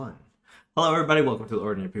Hello, everybody. Welcome to the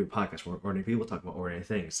Ordinary People podcast, where ordinary people talk about ordinary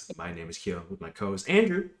things. My name is Keo with my co-host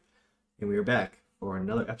Andrew, and we are back for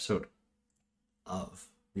another episode of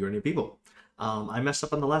the Ordinary People. I messed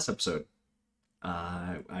up on the last episode.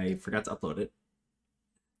 I forgot to upload it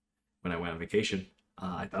when I went on vacation.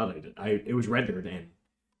 I thought I did. It was rendered and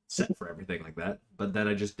set for everything like that, but then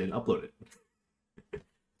I just didn't upload it.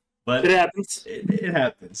 But It happens. it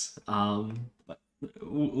happens. But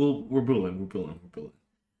we're booling.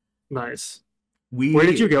 Nice. Where Where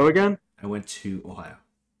did you go again? I went to Ohio.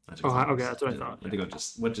 Ohio. Okay, that's what I thought. Went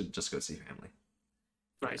to go see family.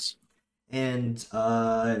 Nice. And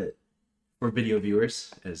for video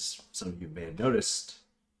viewers, as some of you may have noticed,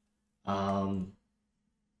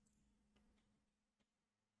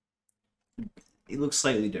 it looks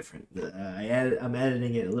slightly different. I'm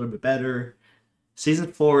editing it a little bit better. Season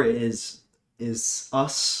 4 is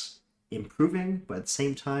us improving, but at the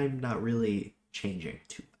same time, not really changing.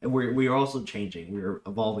 We are also changing. We are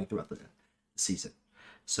evolving throughout the season.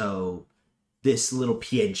 So this little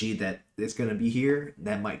PNG that is going to be here,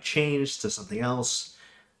 that might change to something else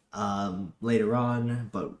later on,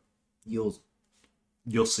 but you'll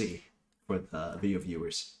see for the video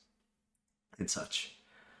viewers and such.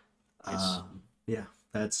 Nice. Yeah,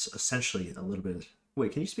 that's essentially a little bit.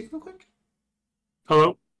 Wait, can you speak real quick?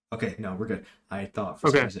 Hello? Okay, no, we're good. I thought for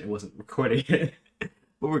some reason it wasn't recording, but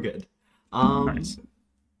we're good. Nice.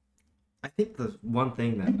 I think the one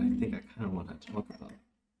thing that I think I kind of want to talk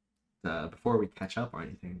about before we catch up or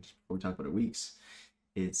anything, just before we talk about our weeks,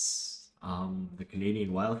 is the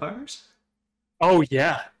Canadian wildfires. Oh,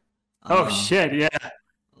 yeah. Oh, Uh, shit, yeah.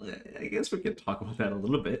 I guess we could talk about that a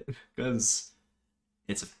little bit because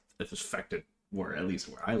it's affected at least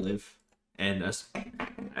where I live, and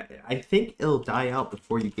I think it'll die out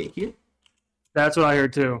before you get here. That's what I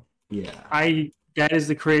heard, too. Yeah. That is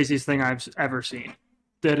the craziest thing I've ever seen.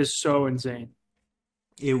 That is so insane.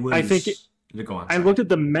 It was. I think Go on. I looked at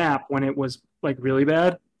the map when it was, like, really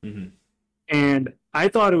bad, and I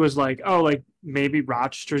thought it was like, oh, like, maybe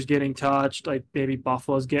Rochester's getting touched, like, maybe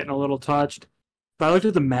Buffalo's getting a little touched. But I looked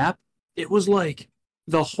at the map, it was like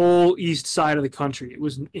the whole east side of the country. It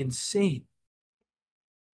was insane.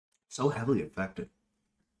 So heavily affected.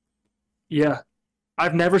 Yeah.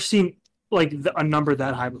 I've never seen like a number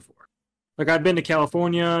that high before. Like I've been to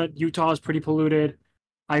California, Utah is pretty polluted.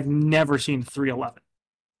 I've never seen 311.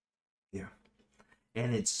 Yeah.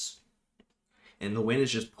 And the wind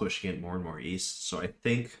is just pushing it more and more east. So I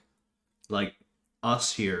think like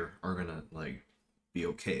us here are gonna like be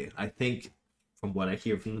okay. I think from what I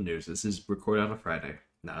hear from the news, this is recorded on a Friday,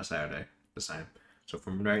 not a Saturday this time. So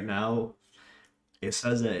from right now, it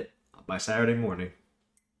says that by Saturday morning,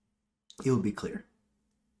 it will be clear.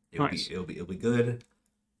 Nice. It'll be good.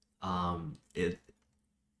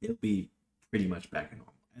 It'll be pretty much back in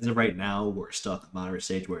normal. As of right now, we're still at the moderate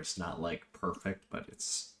stage where it's not like perfect, but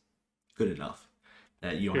it's good enough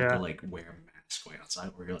that you don't have to like wear a mask going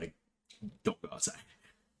outside, where you're like, don't go outside.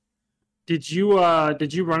 Did you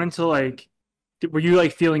run into like were you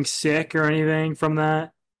like feeling sick or anything from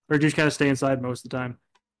that? Or did you just kind of stay inside most of the time?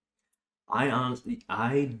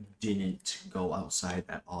 I didn't go outside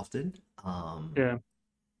that often. Yeah.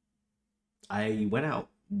 I went out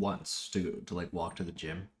once to like walk to the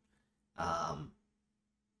gym. I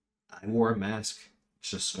wore a mask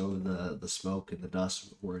just so the smoke and the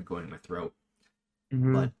dust weren't going in my throat.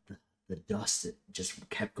 Mm-hmm. But the dust, it just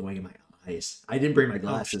kept going in my eyes. I didn't bring my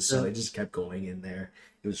glasses, so it just kept going in there.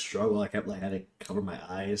 It was a struggle. I had to cover my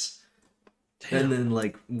eyes. Damn. And then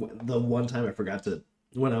like the one time I forgot to,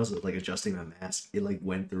 when I was like adjusting my mask, it like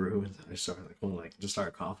went through and I started just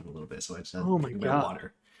started coughing a little bit. So I just had to drink my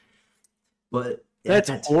water. But that's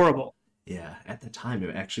horrible. Yeah, at the time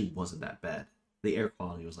it actually wasn't that bad. The air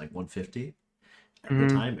quality was like 150 at Mm-hmm.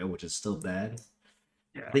 the time, which is still bad.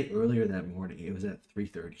 Yeah. I think earlier that morning it was at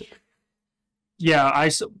 330. Yeah, I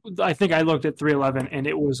think I looked at 311 and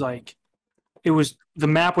it was like the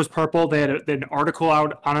map was purple. They had an article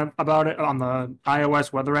out on it about it on the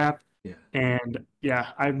iOS weather app. Yeah. And yeah,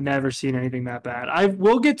 I've never seen anything that bad.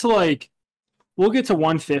 We'll get to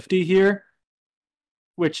 150 here,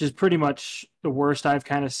 which is pretty much the worst I've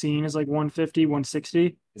kind of seen is like 150,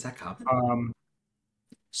 160. Is that common?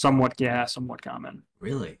 Somewhat common.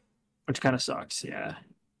 Really? Which kind of sucks, yeah.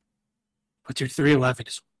 But dude, 311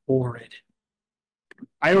 is horrid.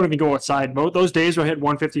 I don't even go outside. Those days where I hit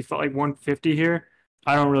 150 here,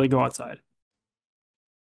 I don't really go outside.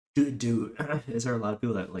 Is there a lot of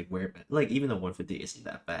people that like wear, like, even though 150 isn't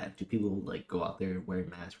that bad, do people like go out there wearing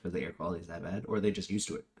masks because the air quality is that bad, or are they just used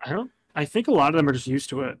to it? I think a lot of them are just used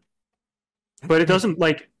to it. But it doesn't,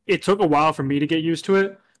 like, it took a while for me to get used to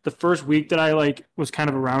it. The first week that I like was kind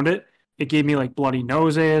of around it, It gave me like bloody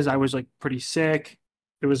noses. I was like pretty sick.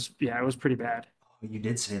 It was pretty bad. Oh, you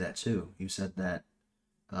did say that too. You said that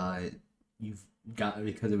uh, you've got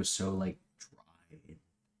because it was so like dry and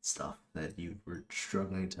stuff that you were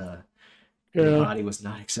struggling to. Your Yeah. body was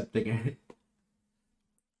not accepting it.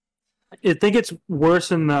 I think it's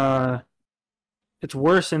worse in the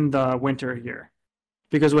winter here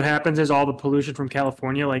because what happens is all the pollution from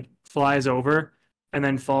California like flies over and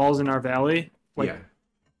then falls in our valley, like Yeah.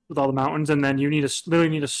 with all the mountains, and then you literally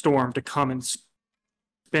need a storm to come and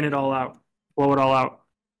spin it all out, blow it all out.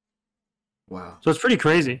 Wow. So it's pretty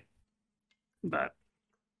crazy. But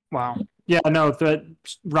wow, yeah, no, that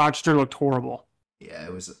Rochester looked horrible. Yeah,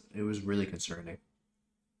 it was really concerning.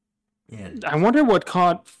 And I wonder what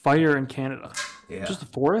caught fire in Canada. yeah, Just the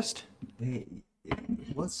forest? it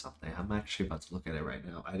was something. I'm actually about to look at it right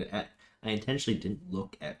now. I intentionally didn't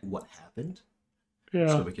look at what happened so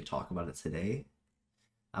Yeah. we could talk about it today.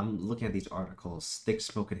 I'm looking at these articles, thick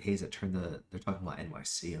smoke and haze that turn they're talking about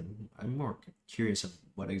NYC. I'm more curious of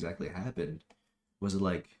what exactly happened. Was it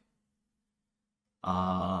like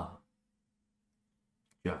uh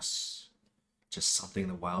just just something in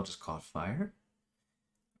the wild just caught fire?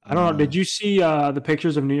 I don't know. Uh Did you see the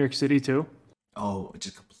pictures of New York City too? oh,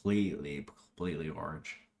 just completely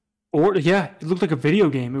orange. Or yeah, it looked like a video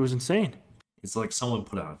game. It was insane. It's like someone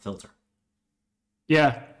put on a filter.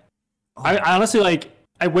 Yeah, Oh, I honestly like.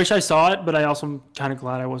 I wish I saw it, but I also am kind of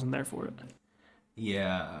glad I wasn't there for it.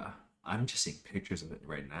 yeah. I'm just seeing pictures of it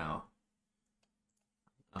right now.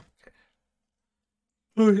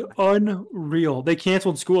 Okay. Unreal. They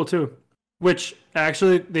canceled school too, which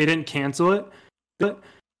actually they didn't cancel it. But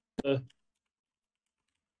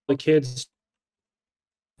the kids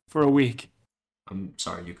for a week. I'm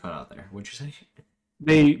sorry you cut out there. What'd you say?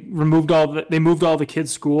 They moved all the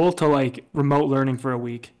kids' school to like remote learning for a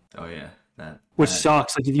week, Oh yeah, which that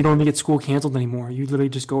sucks. Like if you don't even get school canceled anymore, you literally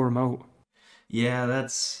just go remote. yeah,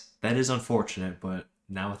 that is unfortunate, but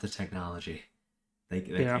now with the technology, they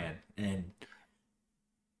Yeah, can. And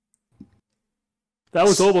that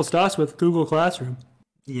was almost us with Google Classroom.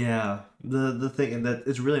 yeah, the thing and that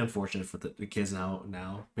it's really unfortunate for the kids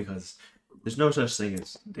now because there's no such thing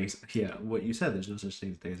as days. Yeah, what you said. There's no such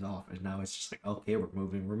thing as days off, and now it's just like okay, we're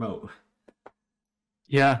moving remote.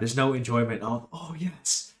 Yeah, There's no enjoyment of oh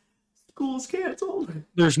yes, school's canceled.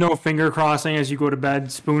 there's no finger crossing as you go to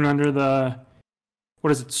bed. Spoon under the what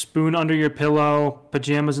is it? Spoon under your pillow,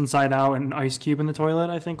 pajamas inside out, and ice cube in the toilet.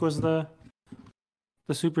 I think was the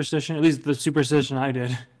superstition. At least the superstition I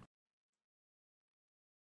did.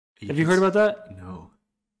 Have you heard about that? No.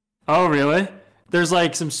 Oh, really? There's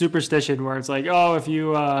like some superstition where it's like, oh, if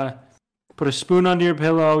you put a spoon under your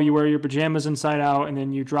pillow, you wear your pajamas inside out, and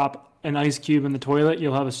then you drop an ice cube in the toilet,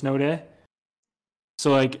 you'll have a snow day.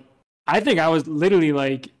 So like, I think I was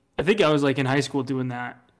like in high school doing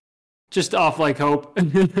that, just off like hope.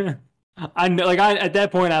 I know, like I at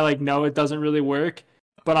that point I like know it doesn't really work,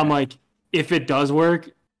 but I'm like, if it does work,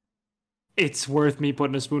 it's worth me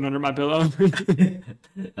putting a spoon under my pillow.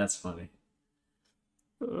 That's funny.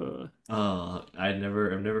 uh, I've never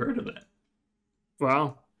heard of that.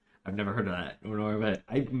 wow. I've never heard of that.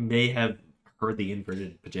 I may have heard the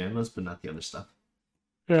inverted pajamas, but not the other stuff.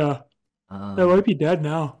 Yeah, that Um, might be dead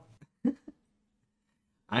now.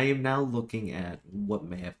 I am now looking at what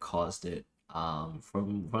may have caused it.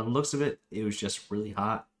 From the looks of it, it was just really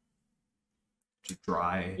hot, just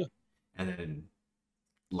dry, and then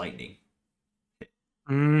lightning.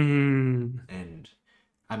 Mm. And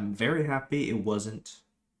I'm very happy it wasn't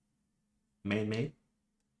man-made.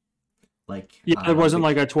 Like, Yeah, it wasn't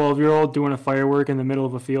like a 12-year-old doing a firework in the middle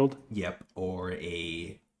of a field. yep, or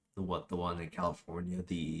the one in California,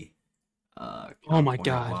 the Oh my California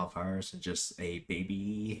God. wildfires, and just a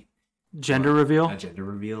baby Gender a reveal. gender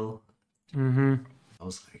reveal. Mm-hmm. I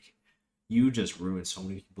was like, you just ruined so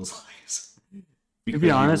many people's lives To be because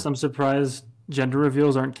honest, you. I'm surprised gender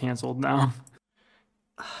reveals aren't canceled now.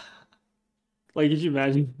 Like, could you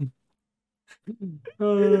imagine?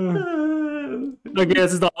 I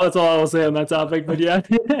guess that's all I will say on that topic. But yeah,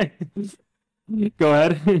 go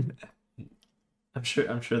ahead. I'm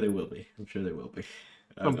sure they will be. I'm sure they will be.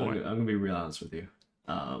 Some point. I'm gonna be real honest with you.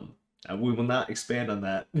 We will not expand on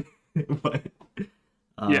that, but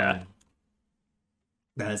Yeah, um,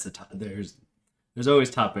 that is there's always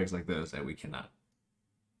topics like those that we cannot.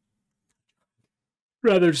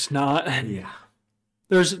 rather just not. Yeah,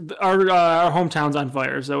 There's our hometown's on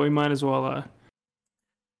fire, so we might as well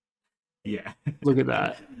yeah, look at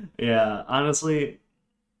that. yeah. Honestly,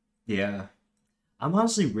 yeah. I'm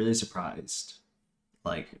honestly really surprised,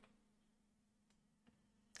 like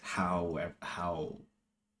how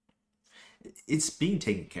It's being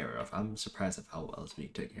taken care of. I'm surprised at how well it's being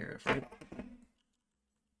taken care of. Right?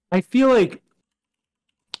 I feel like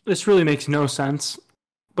this really makes no sense,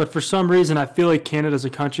 but for some reason, I feel like Canada's a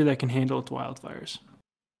country that can handle its wildfires.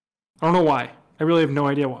 I don't know why. I really have no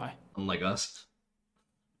idea why. Unlike us.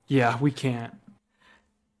 Yeah, we can't.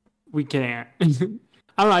 We can't. I don't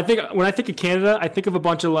know. I think when I think of Canada, I think of a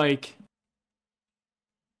bunch of like,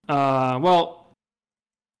 well,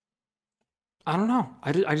 I don't know.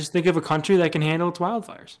 I just think of a country that can handle its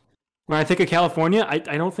wildfires. When I think of California, I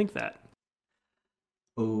don't think that.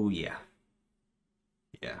 Oh yeah,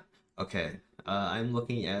 yeah. Okay. I'm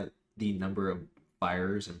looking at the number of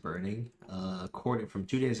fires and burning. According from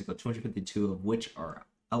 2 days ago, 252 of which are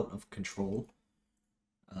out of control.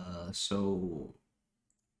 So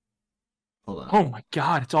hold on. Oh my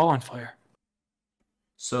God, it's all on fire.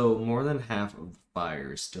 So more than half of the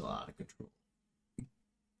fire is still out of control.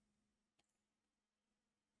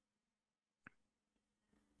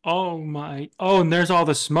 Oh my! Oh, and there's all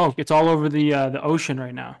the smoke. It's all over the ocean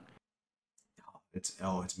right now.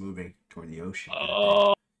 It's moving toward the ocean.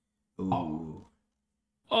 Oh, Ooh.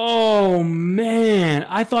 oh man!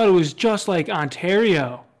 I thought it was just like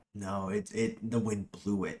Ontario. No, the wind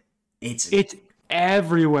blew it. It's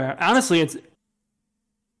everywhere. Honestly,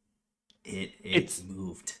 it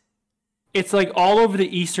moved. It's like all over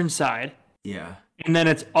the eastern side. Yeah. And then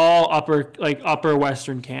it's all upper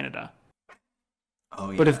western Canada.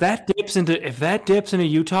 Oh yeah. But if that dips into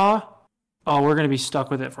Utah, oh, we're gonna be stuck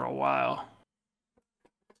with it for a while.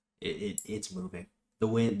 It's moving. The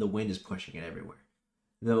wind is pushing it everywhere.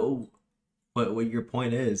 Though, but what your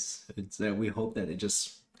point is, it's that we hope that it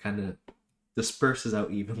just kind of disperses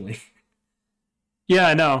out evenly. Yeah,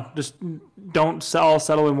 I know. Just don't all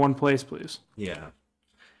settle in one place, please. Yeah.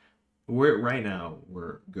 Right now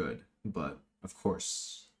we're good, but of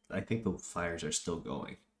course, I think the fires are still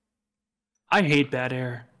going. I hate bad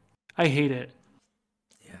air. I hate it.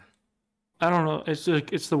 Yeah. I don't know. It's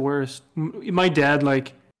the worst. My dad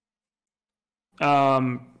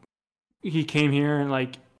he came here and I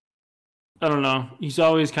don't know. He's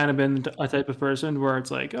always kind of been a type of person where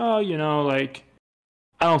it's like, oh, I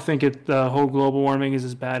don't think the whole global warming is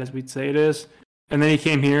as bad as we'd say it is. And then he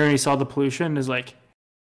came here and he saw the pollution and is like,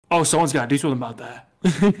 oh, someone's got to do something about that.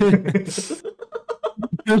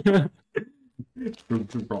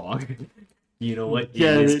 Wrong. You know what?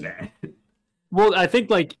 Yeah, it is bad. Well, I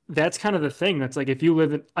think that's kind of the thing. That's if you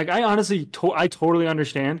live in I honestly I totally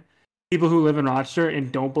understand people who live in Rochester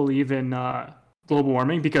and don't believe in global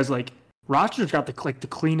warming because Rochester's got the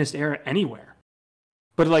cleanest air anywhere.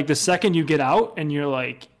 But the second you get out and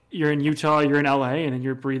you're in Utah, you're in LA, and then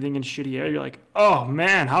you're breathing in shitty air, you're like, oh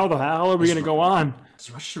man, how the hell are we gonna go on?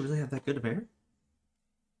 Does Rochester really have that good of air?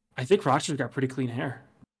 I think Rochester's got pretty clean air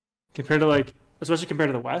compared to especially compared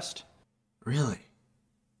to the West. Really?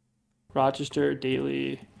 Rochester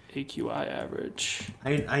daily AQI average.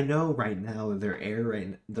 I know right now their air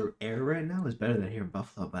right now is better than here in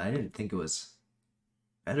Buffalo, but I didn't think it was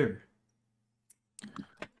better.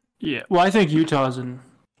 Yeah, well, I think Utah's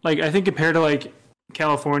I think compared to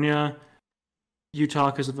California, Utah,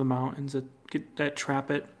 because of the mountains that trap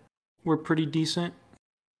it, we're pretty decent.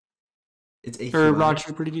 It's AQI. Or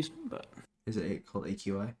Rochester's pretty decent, but is it called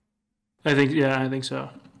AQI? I think so.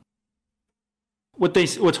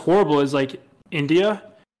 What's horrible is India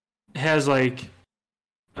has probably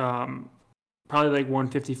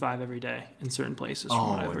 155 every day in certain places.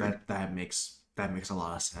 Oh, that makes a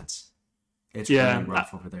lot of sense. It's really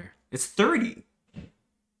rough over there. It's 30.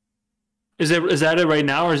 Is that it right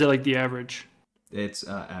now, or is it the average? It's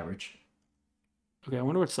average. Okay, I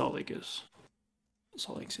wonder what Salt Lake is.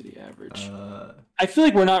 Salt Lake City average. I feel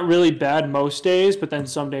like we're not really bad most days, but then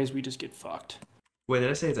some days we just get fucked. Wait, did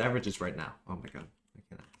I say it's average? It's right now. Oh my god.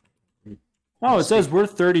 Oh, it says we're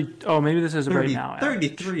 30. Oh, maybe this is 30, right now.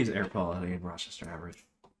 33 is air quality in Rochester average.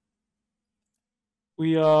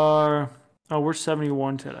 We are. Oh, we're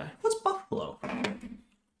 71 today. What's Buffalo?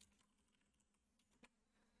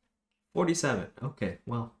 47. Okay,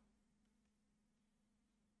 well.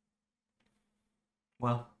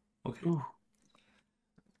 Okay. Ooh.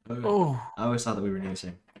 Okay. Oh. I always thought that we were near the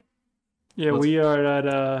same. Yeah, we are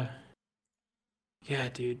at. Yeah,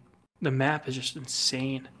 dude. The map is just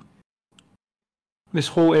insane. This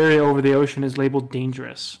whole area over the ocean is labeled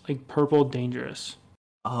dangerous, purple dangerous.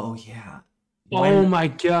 Oh yeah. Oh my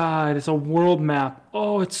god, it's a world map.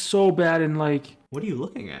 Oh, it's so bad and What are you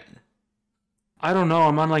looking at? I don't know.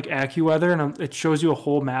 I'm on AccuWeather and it shows you a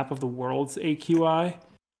whole map of the world's AQI.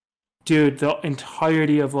 Dude, the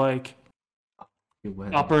entirety of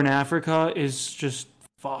upper in Africa is just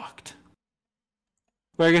fucked.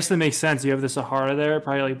 But I guess that makes sense. You have the Sahara there,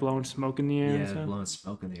 probably like blowing smoke in the air. And Yeah, stuff. blowing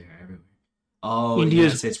smoke in the air everywhere. Oh,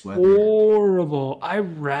 India's yes, it's weather. horrible.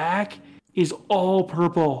 Iraq is all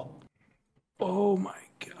purple. Oh my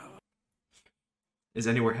god. Is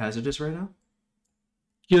anywhere hazardous right now?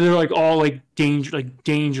 Yeah, they're like all like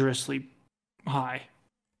dangerously high.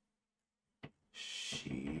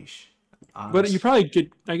 Sheesh. But you probably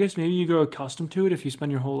get. I guess maybe you grow accustomed to it if you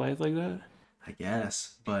spend your whole life like that. I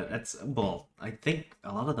guess, but I think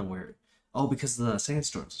a lot of them were. Oh, because of the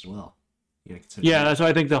sandstorms as well. Yeah, that's why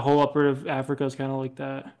I think the whole upper of Africa is kind of like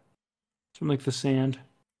that. From like the sand.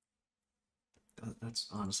 That's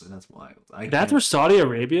wild. That's where Saudi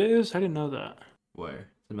Arabia is. I didn't know that. Where?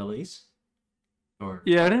 The Middle East? Or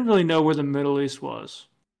yeah, I didn't really know where the Middle East was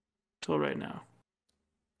until right now.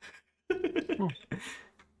 Oh,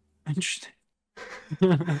 interesting.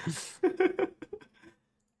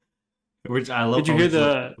 I love. Did you hear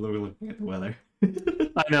the? We're looking at the weather.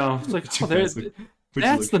 I know. It's like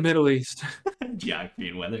that's the Middle East. Geography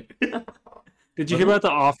and weather. Did you hear about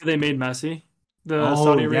the offer they made Messi? The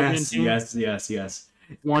Saudi Arabian team? Yes.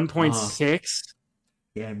 1.6.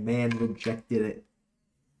 Yeah, man rejected it.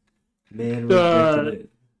 Rejected it.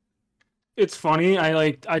 It's funny.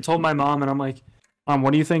 I told my mom, and I'm like, Mom,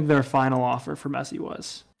 what do you think their final offer for Messi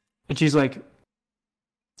was? And she's like,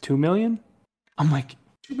 2 million? I'm like,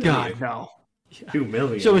 God, no. Yeah. 2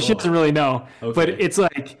 million. So she doesn't really know. Okay. But it's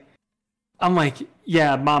like, I'm like,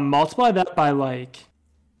 yeah, Mom, multiply that by like,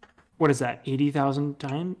 what is that? 80,000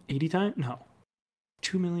 times? 80 times? No.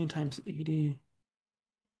 2 million times 80.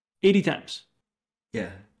 80 times.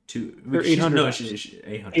 Yeah. Or 800 no, times.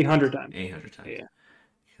 800 times. 800 times. Yeah.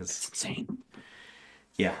 That's insane.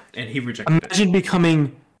 Yeah, and he rejected Imagine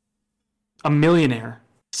becoming a millionaire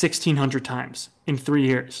 1,600 times in 3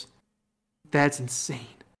 years. That's insane.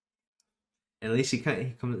 At least he's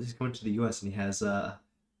coming to the U.S. and he has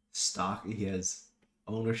stock. He has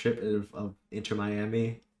ownership of Inter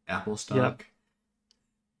Miami, Apple stock. Yep.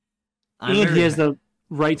 And he has the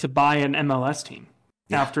right to buy an MLS team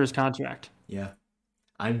after his contract. Yeah.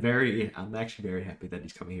 I'm actually very happy that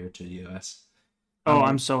he's coming here to the U.S. Oh,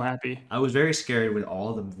 I'm so happy. I was very scared with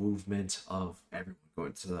all the movement of everyone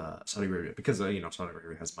going to Saudi Arabia because Saudi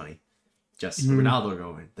Arabia has money. Just Ronaldo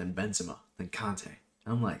going, then Benzema, then Conte.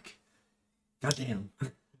 I'm like, goddamn,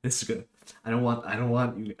 this is good. I don't want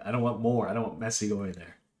more. I don't want Messi going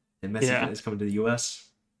there. And Messi is coming to the U.S.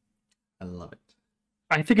 I love it.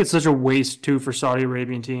 I think it's such a waste too for Saudi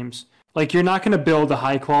Arabian teams. Like, you're not going to build a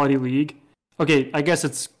high quality league. Okay, I guess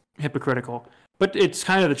it's hypocritical, but it's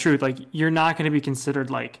kind of the truth. Like, you're not going to be considered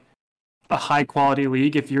like a high quality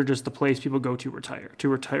league if you're just the place people go to retire.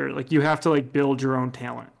 Like, you have to like build your own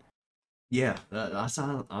talent. Yeah, that's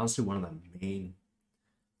honestly one of the main.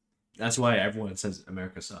 That's why everyone says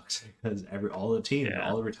America sucks, because all the teams,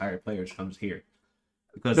 all the retired players comes here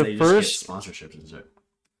because they just get sponsorships and stuff.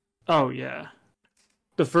 Oh yeah,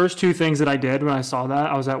 the first two things that I did when I saw that,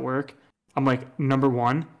 I was at work. I'm like, number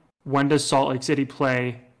one, when does Salt Lake City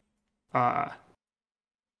play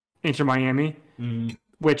Inter Miami? Mm-hmm.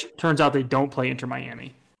 Which turns out they don't play Inter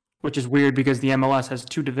Miami, which is weird because the MLS has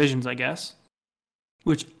two divisions, I guess,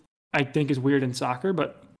 which I think is weird in soccer,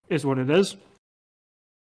 but is what it is.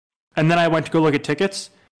 And then I went to go look at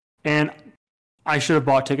tickets, and I should have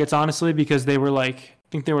bought tickets, honestly, because they were like, I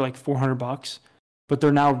think they were like $400, but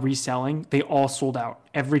they're now reselling. They all sold out.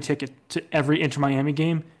 Every ticket to every Inter Miami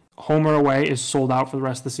game, home or away, is sold out for the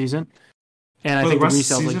rest of the season. And I think the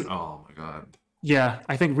resale, like, oh my god, yeah,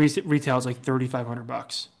 I think retail is like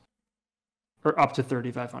 $3,500, or up to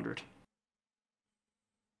 $3,500.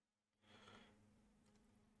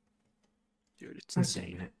 Dude, it's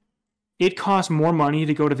insane. It costs more money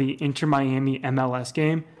to go to the Inter Miami MLS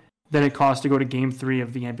game than it costs to go to Game 3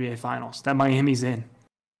 of the NBA Finals that Miami's in.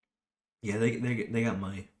 Yeah, they got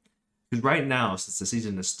money. Because right now, since the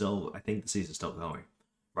season is still, I think the season's still going.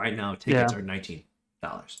 Right now, tickets are $19.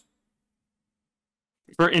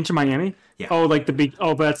 For Inter Miami? Yeah. Oh, like the big.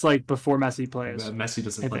 Oh, but that's like before Messi plays. Messi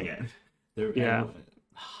doesn't play yet. Yeah.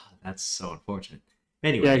 That's so unfortunate.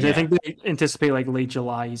 Anyway, I think they anticipate like late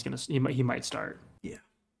July he might start. Yeah.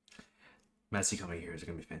 Messi coming here is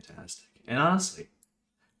going to be fantastic. And honestly,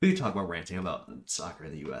 we could talk about ranting about soccer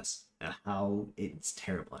in the U.S. and how it's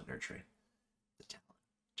terrible at nurturing the talent.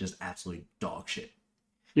 Just absolutely dog shit.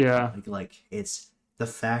 Yeah. Like it's the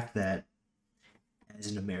fact that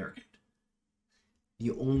as an American,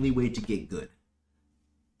 the only way to get good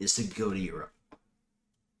is to go to Europe.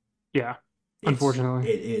 Yeah. Unfortunately.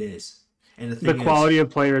 It is. And the quality of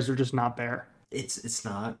players are just not there. It's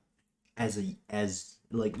not as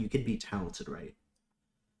like you can be talented, right?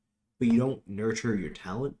 but you don't nurture your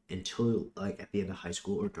talent until like at the end of high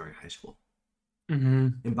school or during high school.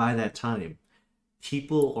 And by that time,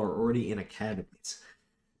 people are already in academies.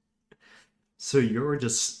 So you're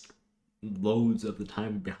just loads of the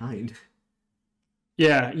time behind.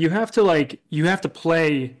 Yeah, you have to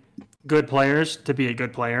play good players to be a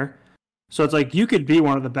good player. So it's like you could be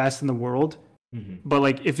one of the best in the world, but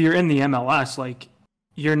like if you're in the MLS, like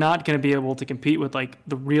you're not going to be able to compete with like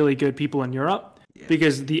the really good people in Europe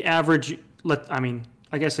because the average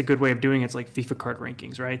I guess a good way of doing it's like FIFA card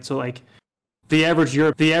rankings, right? So like the average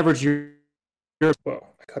Europe whoa,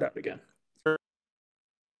 I cut out again.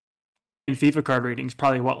 In FIFA card ratings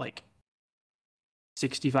probably what like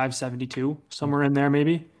 65, 72, somewhere in there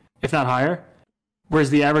maybe, if not higher. Whereas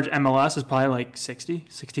the average MLS is probably like 60,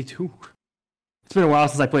 62. It's been a while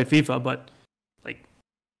since I played FIFA, but like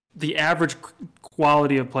the average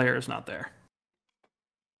quality of player is not there.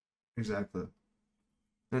 Exactly.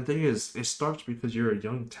 And the thing is, it starts because you're a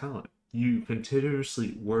young talent. You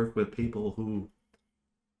continuously work with people who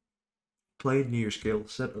play near your skill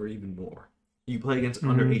set or even more. You play against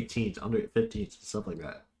under 18s, under 15s, stuff like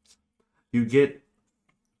that. You get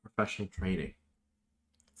professional training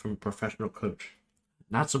from a professional coach,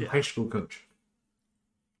 not some high school coach.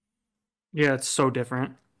 Yeah, it's so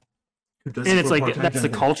different. And it's like that's the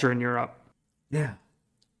culture in Europe. Yeah.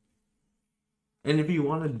 And if you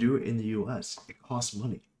want to do it in the US, it costs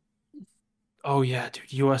money. Oh yeah,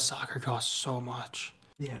 dude, US soccer costs so much.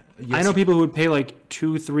 Yeah. I know people who would pay like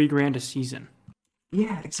 $2-3 grand a season.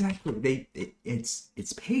 Yeah, exactly.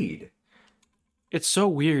 It's paid. It's so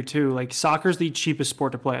weird too. Like soccer's the cheapest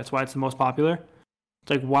sport to play. That's why it's the most popular. It's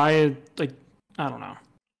like why like I don't know.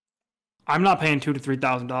 I'm not paying $2,000 to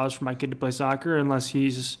 $3,000 for my kid to play soccer unless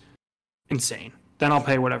he's insane. Then I'll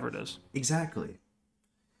pay whatever it is. Exactly.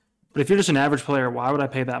 But if you're just an average player, why would I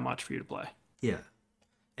pay that much for you to play? Yeah.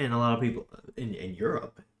 And a lot of people in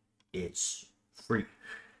Europe, it's free.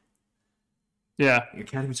 Yeah. Your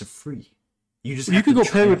academies are free. You could go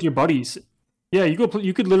play with your buddies. Yeah, you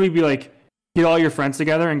could literally be like get all your friends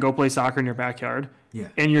together and go play soccer in your backyard. Yeah.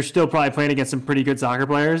 And you're still probably playing against some pretty good soccer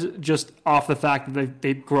players just off the fact that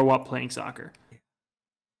they grow up playing soccer.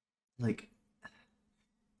 Like,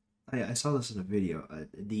 I saw this in a video.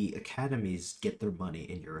 The academies get their money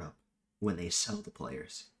in Europe when they sell the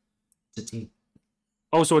players. It's a team.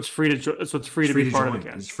 Oh, so it's free to be part of the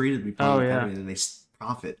academy. It's free to be part of the academy, and they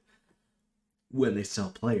profit when they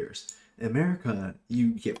sell players. In America,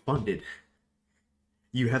 you get funded.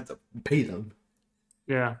 You have to pay them.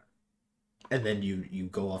 Yeah. And then you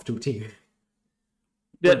go off to a team.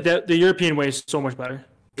 The European way is so much better.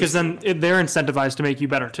 Because then they're incentivized to make you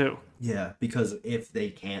better too. Yeah, because if they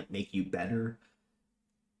can't make you better,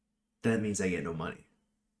 that means they get no money.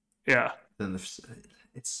 Yeah. Then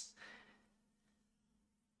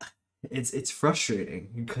it's frustrating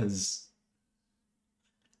because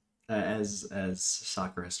as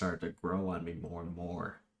soccer has started to grow on me more and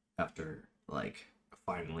more after like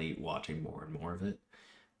finally watching more and more of it,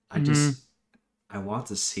 I want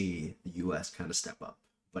to see the US kind of step up,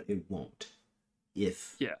 but it won't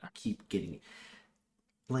if keep getting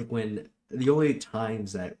like when the only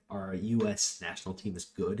times that our US national team is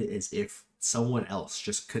good is if someone else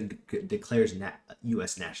just declares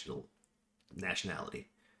US nationality.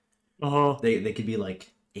 They could be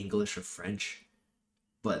like English or French,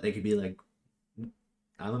 but they could be like,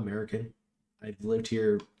 I'm American. I've lived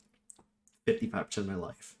here 55% of my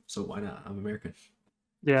life, so why not? I'm American.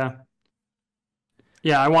 Yeah.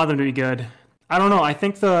 Yeah, I want them to be good. I don't know. I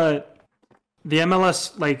think the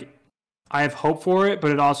MLS, like, I have hope for it, but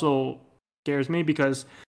it also scares me because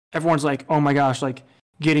everyone's like, oh my gosh, like,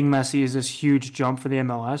 getting Messi is this huge jump for the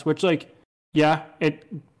MLS, which, like, yeah, it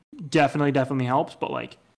definitely helps, but,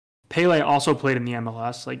 like, Pele also played in the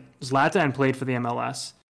MLS. Like, Zlatan played for the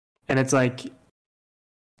MLS. And it's like,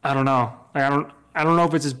 I don't know. Like, I don't know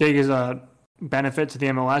if it's as big as a benefit to the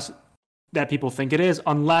MLS that people think it is,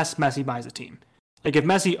 unless Messi buys a team. Like, if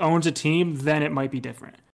Messi owns a team, then it might be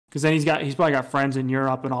different. Because then he's probably got friends in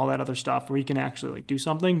Europe and all that other stuff where he can actually like do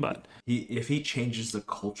something. But if he changes the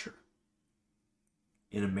culture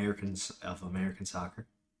in American soccer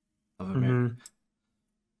of America,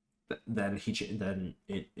 then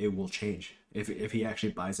it will change. If he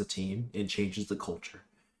actually buys a team and changes the culture,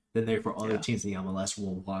 then therefore other teams in the MLS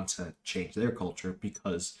will want to change their culture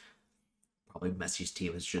because probably Messi's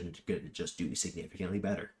team is going to just do significantly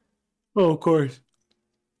better. Oh, of course.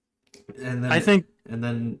 And then I think, and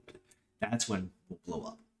then that's when we'll blow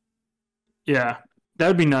up. Yeah, that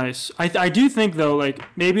would be nice. I do think though, like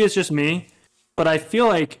maybe it's just me, but I feel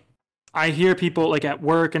like I hear people like at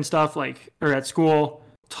work and stuff, like or at school,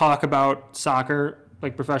 talk about soccer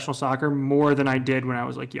like professional soccer, more than I did when I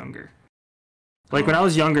was like younger. Like when I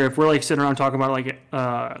was younger, if we're like sitting around talking about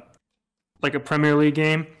like a Premier League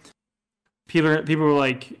game, people were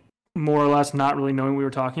like more or less not really knowing what we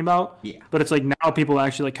were talking about. Yeah. But it's like now people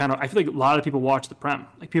actually like kind of. I feel like a lot of people watch the Prem.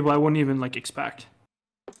 Like people I wouldn't even like expect.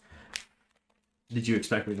 Did you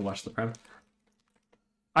expect me to watch the Prem?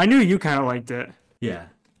 I knew you kind of liked it. Yeah.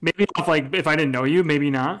 Maybe if I didn't know you, maybe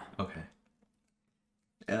not. Okay.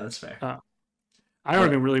 Yeah, that's fair. I don't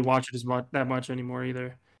even really watch it that much anymore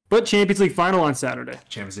either. But Champions League final on Saturday.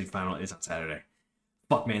 Champions League final is on Saturday.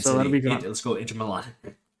 Fuck Man So City. that'll be good. Let's go Inter Milan.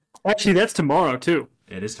 Actually, that's tomorrow too.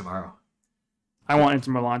 It is tomorrow. I want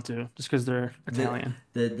Inter Milan too, just because they're Italian.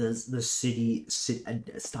 The city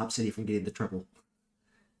stop City from getting the treble.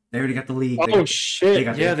 They already got the league. Oh shit!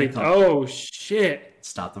 Oh shit!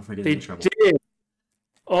 Stop them from getting the treble. Did.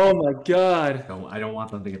 Oh my god! I don't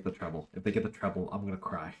want them to get the treble. If they get the treble, I'm gonna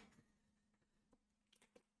cry.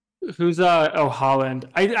 Who's Holland?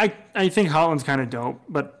 I think Holland's kind of dope,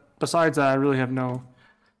 but besides that, I really have no.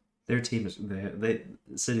 Their team is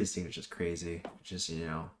City's team is just crazy. Just they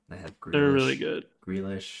have Grealish, They're really good.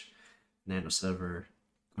 Grealish, Nando Silva,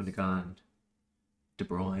 Gundogan, De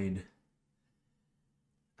Bruyne.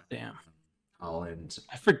 Damn. Holland.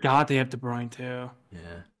 I forgot they have De Bruyne too.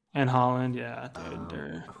 Yeah. And Holland, yeah,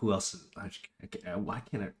 dude. Who else? Why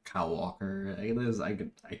can't Kyle Walker?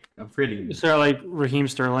 I'm pretty. Is there like Raheem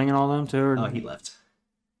Sterling and all them too? Or... Oh, he left.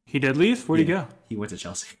 He did leave. Where'd he go? He went to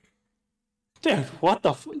Chelsea. Dude, what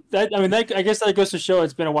the? I guess that goes to show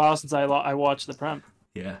it's been a while since I watched the Prem.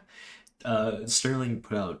 Yeah. Sterling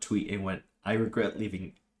put out a tweet and went, "I regret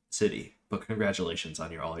leaving City, but congratulations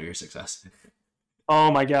on all your success."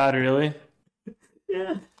 Oh my god, really?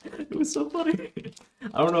 Yeah, it was so funny.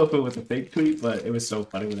 I don't know if it was a fake tweet, but it was so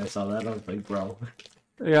funny when I saw that. I was like, bro.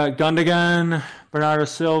 Yeah, Gundogan, Bernardo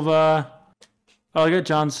Silva. Oh, I got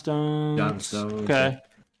John Stones. Okay.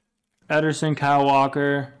 Ederson, Kyle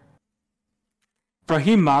Walker.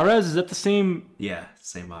 Brahim Mahrez, is that the same? Yeah,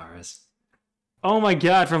 same Mahrez. Oh my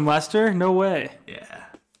god, from Leicester? No way. Yeah.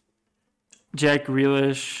 Jack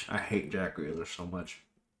Grealish. I hate Jack Grealish so much.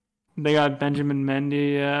 They got Benjamin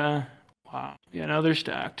Mendy. Wow. Yeah, no, they're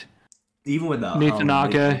stacked. Even without Nathan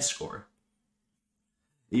Holland, they score.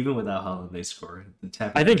 Even without Holland, they score.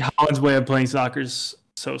 I think Holland's way of playing soccer is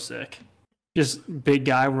so sick. Just big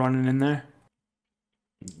guy running in there.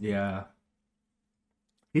 Yeah.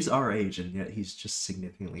 He's our age, and yet he's just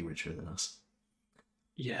significantly richer than us.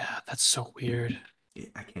 Yeah, that's so weird. Yeah,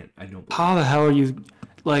 I don't. How the hell are you,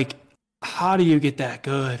 how do you get that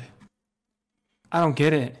good? I don't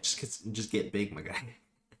get it. Just get big, my guy.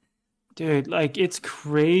 Dude, it's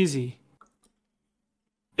crazy.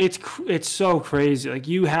 It's so crazy. Like,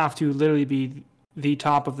 you have to literally be the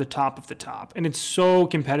top of the top of the top. And it's so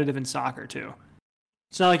competitive in soccer, too.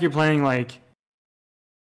 It's not like you're playing, like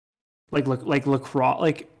lacrosse.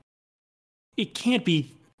 Like, it can't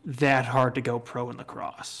be that hard to go pro in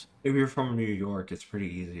lacrosse. If you're from New York, it's pretty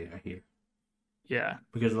easy, I hear. Yeah.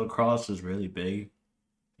 Because lacrosse is really big.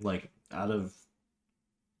 Like, out of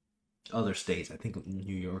other states, I think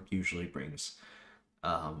New York usually brings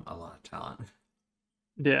a lot of talent.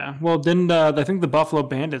 Yeah. Well, didn't I think the Buffalo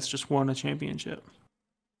Bandits just won a championship?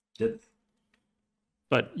 Did they?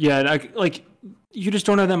 But yeah, you just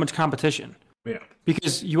don't have that much competition. Yeah.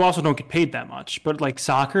 Because you also don't get paid that much. But like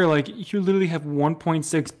soccer, you literally have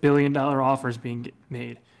 $1.6 billion offers being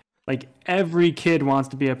made. Like, every kid wants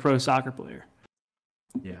to be a pro soccer player.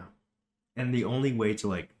 Yeah. And the only way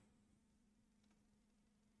to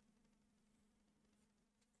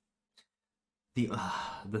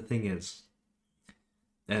the thing is,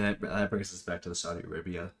 and that brings us back to the Saudi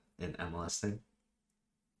Arabia and MLS thing.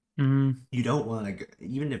 Mm-hmm. You don't want to,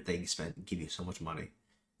 even if they give you so much money,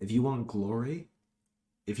 if you want glory,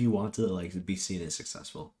 if you want to be seen as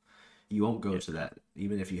successful, you won't go to that,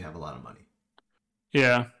 even if you have a lot of money.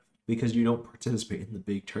 Yeah. Because you don't participate in the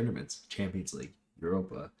big tournaments, Champions League,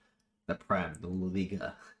 Europa, the Prem, the La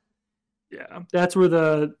Liga. Yeah, that's where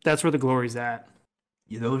the glory's at.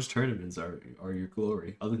 Those tournaments are your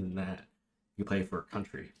glory. Other than that, you play for a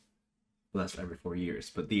country. Well, that's every 4 years.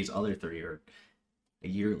 But these other 3 are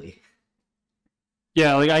yearly.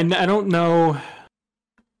 Yeah, I don't know.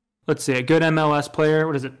 Let's see, a good MLS player.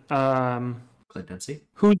 What is it? Clint Dempsey.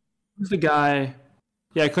 Who's the guy?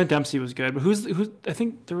 Yeah, Clint Dempsey was good. But who's? I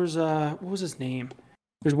think there was what was his name?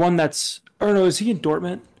 There's one that's. Or no, is he in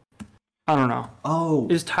Dortmund? I don't know. Oh,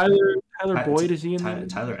 is Tyler Boyd? Is he in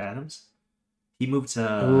Tyler Adams? He moved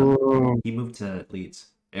to Leeds,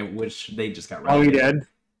 and which they just got relegated. Oh, he did?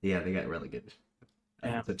 Yeah, they got relegated.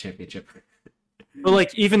 Yeah. The championship.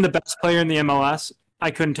 But even the best player in the MLS, I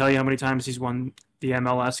couldn't tell you how many times he's won the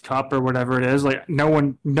MLS Cup or whatever it is. Like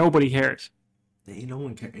nobody cares. No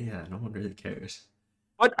one cares. Yeah, no one really cares.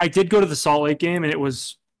 But I did go to the Salt Lake game, and it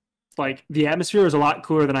was like the atmosphere was a lot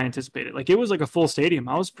cooler than I anticipated. Like it was like a full stadium.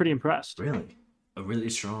 I was pretty impressed. Really, a really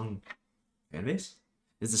strong fan base.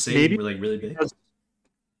 Is the Maybe stadium like really big?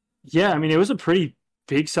 yeah, I mean it was a pretty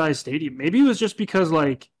big size stadium. Maybe it was just because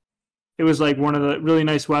like it was like one of the really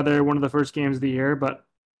nice weather, one of the first games of the year, but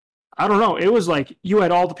I don't know. It was like you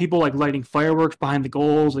had all the people like lighting fireworks behind the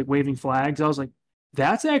goals, like waving flags. I was like,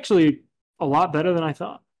 that's actually a lot better than I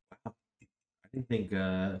thought. I didn't think.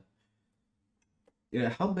 Yeah,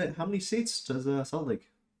 how many seats does Salt Lake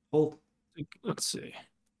hold? Let's see.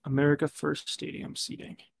 America First Stadium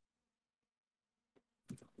seating.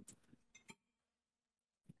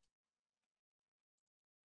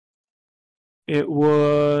 It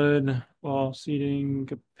would, well, seating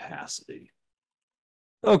capacity.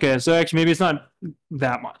 Okay, so actually maybe it's not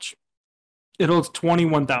that much. It holds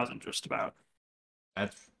 21,000 just about.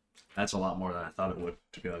 That's that's a lot more than I thought it would.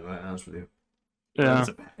 To be honest with you, Yeah.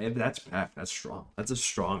 that's packed. That's strong. That's a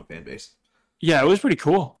strong fan base. Yeah, it was pretty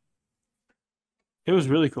cool. It was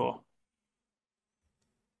really cool.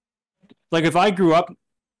 Like if I grew up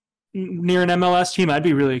near an MLS team, I'd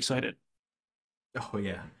be really excited. Oh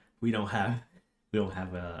yeah, we don't have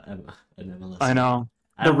an MLS. I know.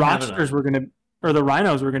 I The don't have it Rochesters were gonna or the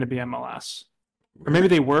Rhinos were gonna be MLS. Or maybe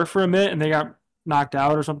they were for a minute and they got knocked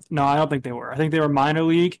out or something. No, I don't think they were. I think they were minor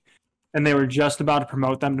league and they were just about to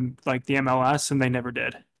promote them to like the MLS and they never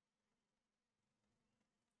did.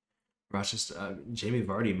 Rochester. Jamie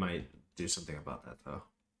Vardy might do something about that though.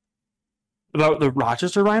 About the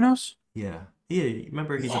Rochester Rhinos? Yeah.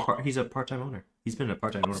 Remember he's a part time owner. He's been a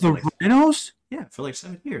part time owner The Rhinos? for like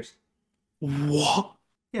 7 years. What?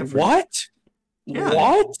 Yeah. What? Yeah.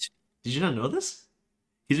 What? Did you not know this?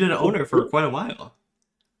 He's been an owner for quite a while.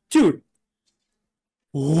 Dude.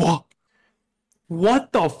 What?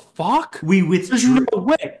 What the fuck? We There's withdrew. no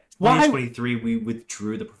way. Why? 2023, we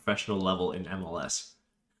withdrew the professional level in MLS.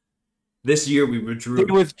 This year, we withdrew.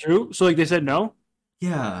 They withdrew? So like they said no?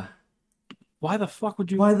 Yeah. Why the fuck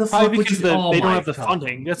would you? Why the Probably fuck would because you? Oh they don't my have the God.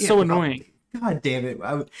 funding. That's Yeah, so annoying. God damn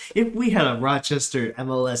it. If we had a Rochester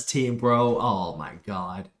MLS team, bro, oh my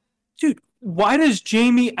God. Dude, why does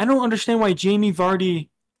Jamie? I don't understand why Jamie Vardy,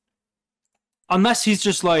 unless he's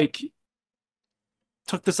just like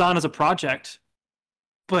took this on as a project.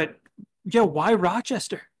 But yeah, why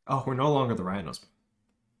Rochester? Oh, we're no longer the Rhinos.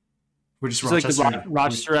 We're just It's like Rochester. the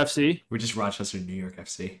Rochester FC. We're just Rochester, New York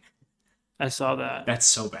FC. I saw that. That's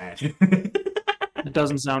so bad. It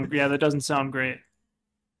doesn't sound. Yeah, that doesn't sound great.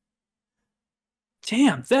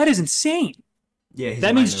 Damn, that is insane. Yeah,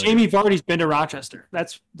 That means Jamie Vardy's been to Rochester.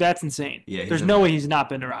 That's insane. Yeah, there's no way he's not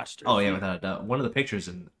been to Rochester. Oh yeah, without a doubt. One of the pictures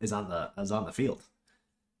is on the field.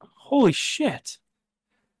 Holy shit.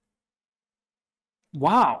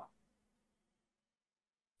 Wow.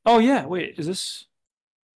 Oh yeah, wait, is this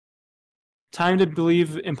Time to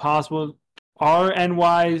Believe Impossible?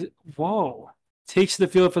 RNY, whoa, takes the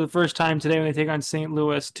field for the first time today when they take on St.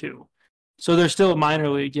 Louis too. So they're still minor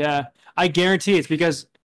league. Yeah, I guarantee it's because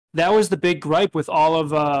that was the big gripe with all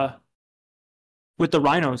of with the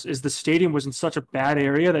Rhinos is the stadium was in such a bad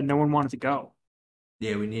area that no one wanted to go,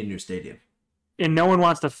 Yeah, we need a new stadium. and no one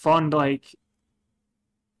wants to fund like.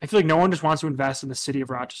 I feel like no one just wants to invest in the city of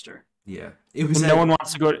Rochester. Yeah, it was. No one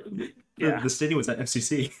wants to go to. Yeah, The stadium was at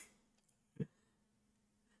FCC.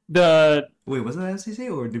 the Wait, was it at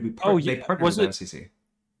FCC or did we? yeah, They partnered was with it? FCC.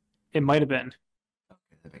 It might have been.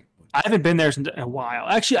 Okay, I haven't been there since a while.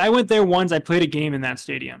 Actually, I went there once. I played a game in that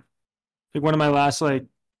stadium, like one of my last like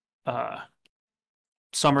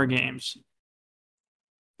summer games.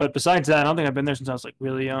 But besides that, I don't think I've been there since I was like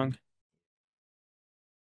really young.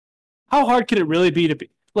 How hard could it really be to be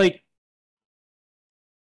like?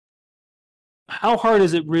 How hard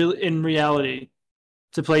is it really in reality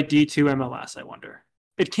to play D2 MLS? I wonder.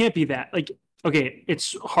 It can't be that. Like, okay,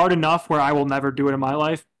 it's hard enough where I will never do it in my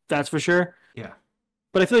life. That's for sure. Yeah.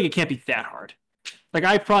 But I feel like it can't be that hard. Like,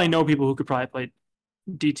 I probably know people who could probably play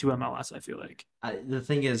D2 MLS, I feel like. The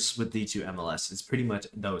thing is with D2 MLS, it's pretty much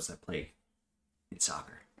those that play in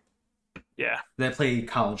soccer. Yeah. That play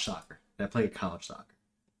college soccer. You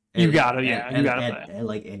gotta play. At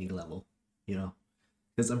like any level, you know?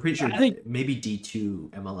 Because I'm pretty sure I think maybe D2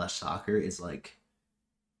 MLS soccer is like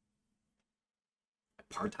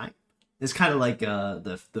part-time. It's kind of like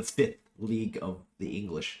the fifth league of the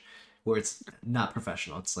English, where it's not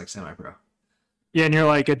professional. It's like semi-pro. yeah, and you're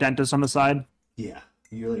like a dentist on the side. Yeah,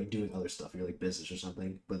 you're like doing other stuff. You're like business or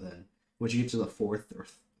something. But then once you get to the fourth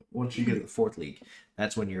league,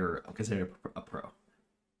 that's when you're considered a pro.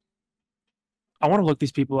 I want to look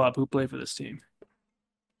these people up who play for this team.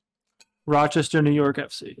 Rochester, New York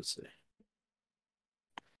FC. Let's see.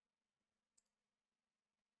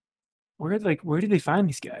 Where did they find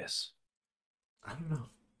these guys? I don't know.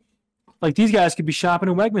 Like these guys could be shopping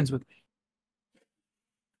at Wegmans with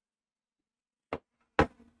me.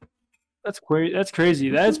 That's crazy. That's crazy.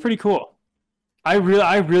 That is pretty cool. I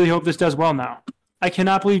really hope this does well now. I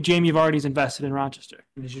cannot believe Jamie Vardy's invested in Rochester.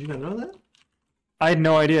 Did you not know that? I had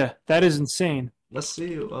no idea. That is insane. Let's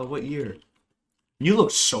see what year. You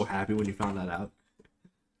looked so happy when you found that out.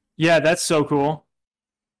 Yeah, that's so cool.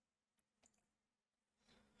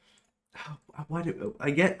 Why do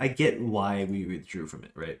I get why we withdrew from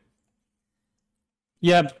it, right?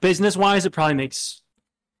 Yeah, business wise, it probably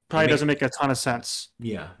doesn't make a ton of sense.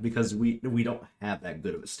 Yeah, because we don't have that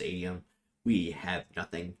good of a stadium. We have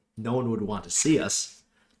nothing. No one would want to see us.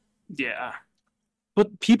 Yeah,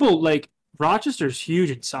 but people like Rochester's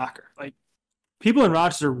huge in soccer. Like people in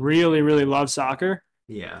Rochester really, really love soccer.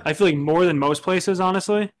 Yeah, I feel like more than most places,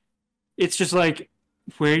 honestly. It's just like,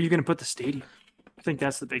 where are you going to put the stadium? I think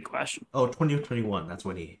that's the big question. Oh, 2021. That's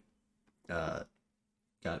when he got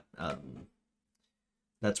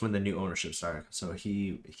that's when the new ownership started. So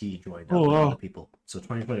he joined up with other people. So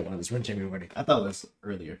 2021 is when Jamie Vardy. I thought it was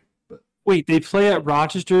earlier, but wait, they play at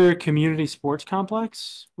Rochester Community Sports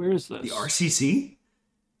Complex? Where is this? the RCC?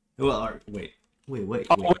 Well, wait.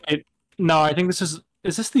 Oh, wait. No, I think is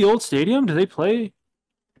this the old stadium? Do they play?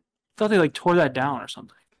 I thought they like tore that down or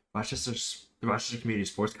something. The Rochester Community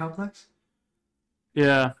Sports Complex?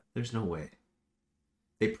 Yeah. There's no way.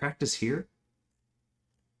 They practice here?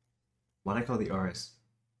 Why'd I call the RS?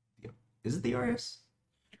 Is it the RS?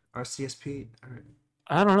 RCSP?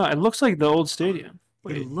 I don't know. It looks like the old stadium.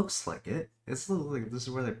 Wait. It looks like it. It's like this is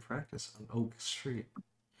where they practice on Oak Street.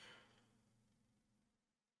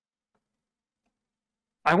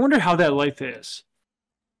 I wonder how that life is.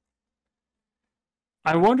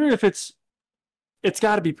 I wonder if it's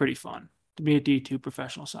got to be pretty fun to be a D2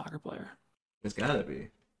 professional soccer player. It's gotta be.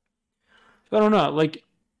 I don't know. Like,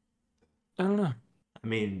 I don't know. I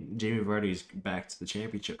mean, Jamie Vardy's back to the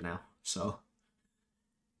championship now, so.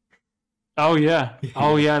 Oh yeah.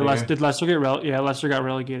 Oh yeah. Did Leicester get Yeah, Leicester got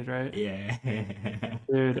relegated, right? Yeah.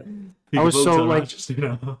 Dude, I was so like.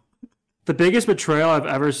 The biggest betrayal I've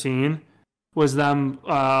ever seen was them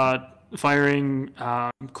firing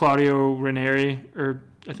Claudio Ranieri, or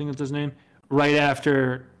I think that's his name, right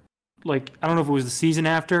after. Like, I don't know if it was the season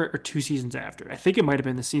after or 2 seasons after. I think it might have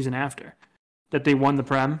been the season after that they won the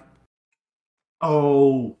Prem.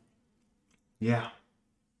 Oh, yeah.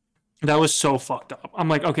 That was so fucked up. I'm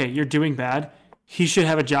like, okay, you're doing bad. He should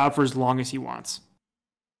have a job for as long as he wants.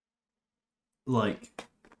 Like,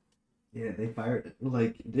 yeah, they fired.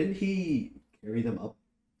 Like, didn't he carry them up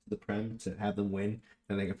to the Prem to have them win,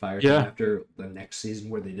 and they got fired after the next season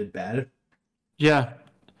where they did bad? Yeah,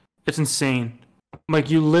 it's insane. Like,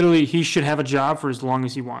 he should have a job for as long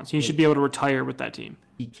as he wants. He should be able to retire with that team.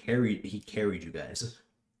 He carried you guys.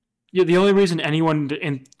 Yeah, the only reason anyone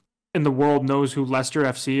in the world knows who Leicester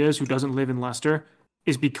FC is, who doesn't live in Leicester,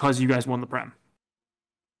 is because you guys won the Prem.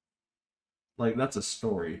 Like, that's a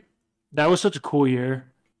story. That was such a cool year.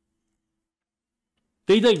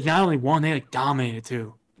 They like not only won, they like dominated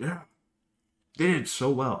too. Yeah, they did so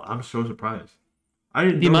well. I'm so surprised. I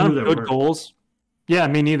didn't the know amount who of they good were. goals. Yeah,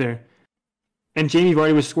 me neither. And Jamie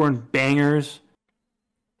Vardy was scoring bangers.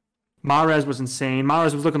 Mahrez was insane.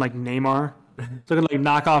 Mahrez was looking like Neymar. Looking like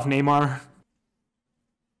knockoff Neymar.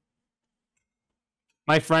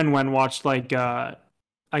 My friend went and watched I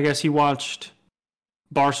guess he watched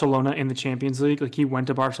Barcelona in the Champions League. Like he went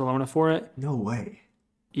to Barcelona for it. No way.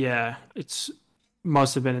 Yeah,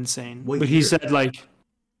 must have been insane. What but year? He said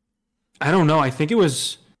I don't know. I think it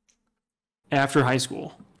was after high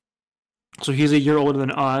school. So he's a year older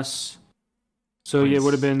than us. So it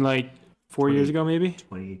would have been 4 years ago, maybe.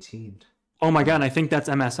 2018. Oh my god! And I think that's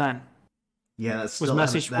MSN. Yeah, that's was still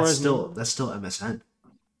Messi that's still MSN.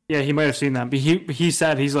 Yeah, he might have seen that, but he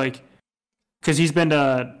said he's like, because he's been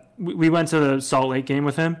to we went to the Salt Lake game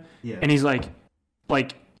with him, Yeah, and he's like,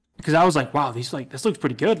 because I was like, wow, this looks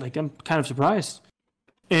pretty good. Like I'm kind of surprised,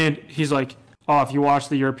 and he's like, oh, if you watch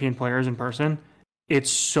the European players in person, they're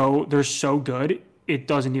so good, it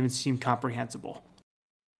doesn't even seem comprehensible.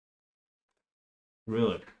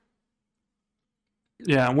 Really?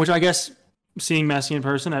 Yeah, which I guess seeing Messi in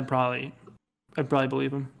person, I'd probably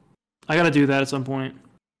believe him. I got to do that at some point.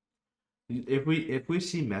 If we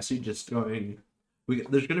see Messi just going,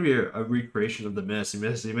 there's gonna be a recreation of the Messi.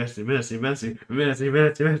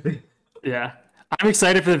 Yeah, I'm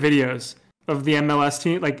excited for the videos of the MLS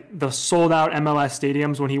team, like the sold out MLS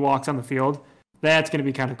stadiums when he walks on the field. That's gonna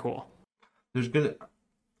be kind of cool.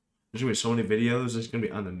 There's gonna be so many videos. It's gonna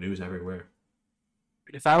be on the news everywhere.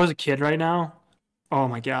 If I was a kid right now, oh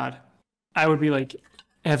my god, I would be like,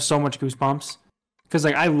 have so much goosebumps because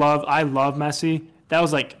like I love Messi. That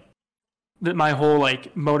was like my whole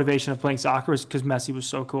like motivation of playing soccer was because Messi was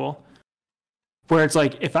so cool. Where it's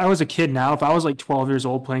like if I was a kid now, if I was like 12 years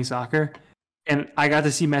old playing soccer, and I got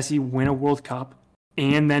to see Messi win a World Cup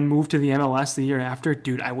and then move to the MLS the year after,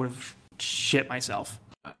 dude, I would have shit myself.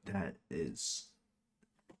 That is,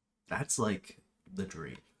 that's like the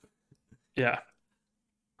dream. Yeah.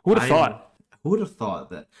 Who would have thought? Who would have thought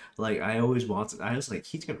that? Like, I always wanted. I was like,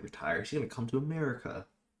 he's gonna retire. He's gonna come to America.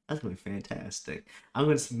 That's gonna be fantastic. I'm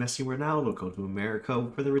gonna see Messi Ronaldo come to America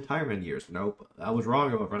for the retirement years. Nope, I was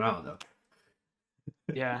wrong about Ronaldo.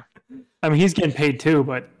 Yeah. I mean, he's getting paid too,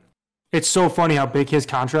 but it's so funny how big his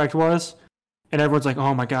contract was. And everyone's like,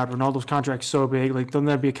 oh my God, Ronaldo's contract's so big. Like, there'll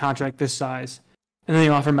never be a contract this size. And then they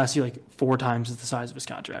offer Messi like 4 times the size of his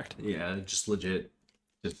contract. Yeah, just legit,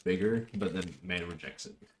 just bigger. But then man rejects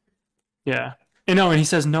it. Yeah. And no, and he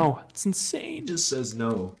says no. It's insane. He just says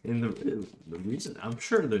no. And the reason, I'm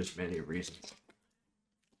sure there's many reasons.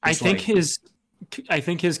 I think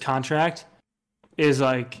his contract is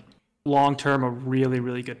like long term a really,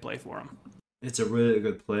 really good play for him. It's a really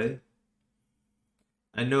good play.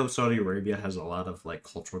 I know Saudi Arabia has a lot of like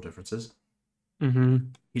cultural differences. Mm-hmm.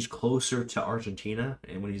 He's closer to Argentina,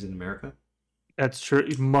 and when he's in America, That's true.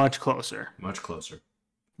 Much closer. much closer.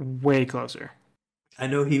 Way closer. I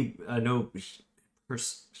know he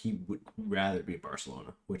would rather be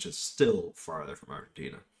Barcelona, which is still farther from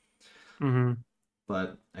Argentina. Mm-hmm.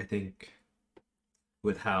 But I think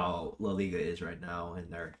with how La Liga is right now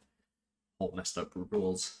and their whole messed up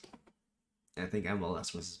rules, I think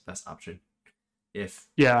MLS was his best option. If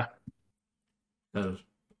Yeah.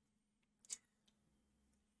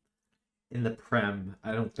 in the Prem,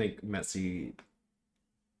 I don't think Messi.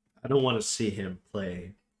 I don't want to see him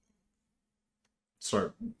play.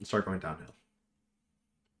 Start going downhill.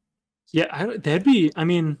 Yeah, that'd be. I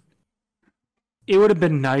mean, it would have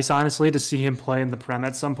been nice, honestly, to see him play in the Prem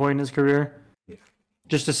at some point in his career, Yeah.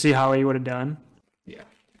 just to see how he would have done. Yeah.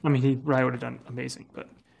 I mean, he probably would have done amazing, but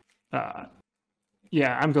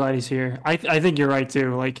yeah, I'm glad he's here. I think you're right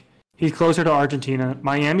too. Like he's closer to Argentina.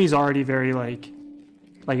 Miami's already very like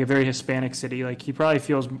a very Hispanic city. Like he probably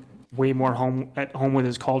feels way more at home with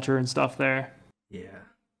his culture and stuff there. Yeah.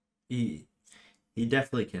 He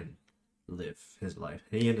definitely can live his life.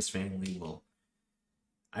 He and his family will.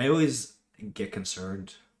 I always get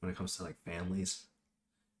concerned when it comes to like families,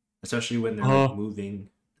 especially when they're like, moving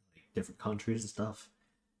like, different countries and stuff.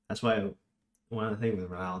 That's why one of the things with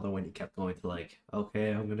Ronaldo when he kept going to like,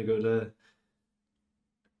 okay, I'm gonna go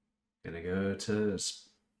to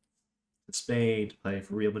Spain to play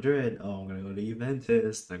for Real Madrid. Oh, I'm gonna go to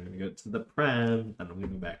Juventus. Then I'm gonna go to the Prem. Then I'm gonna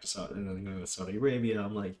go back to Saudi. And then I'm gonna go to Saudi Arabia.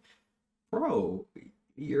 I'm like, bro,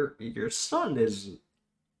 your son is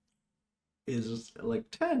like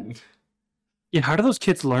 10. Yeah, how do those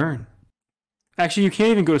kids learn? Actually, you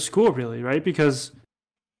can't even go to school really, right? Because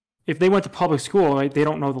if they went to public school, right, they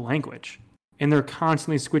don't know the language. And they're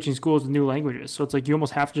constantly switching schools with new languages. So it's like you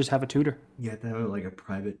almost have to just have a tutor. You have to have like a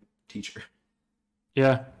private teacher.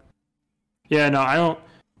 Yeah. Yeah, no, I don't.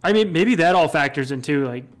 I mean, maybe that all factors into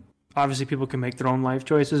like, obviously people can make their own life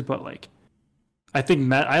choices, but like, I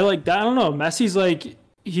think I like that. I don't know. Messi's like,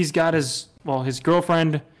 he's got his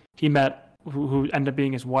girlfriend he met who ended up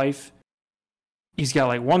being his wife. He's got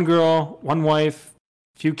like one girl, one wife,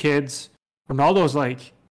 few kids. Ronaldo's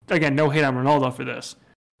like, again, no hate on Ronaldo for this,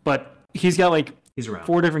 but he's got like He's around.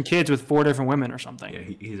 4 different kids with 4 different women or something. Yeah,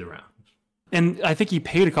 he's around. And I think he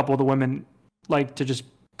paid a couple of the women like to just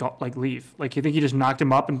go, like leave. Like you think he just knocked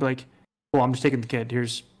him up and be like, "Well, I'm just taking the kid.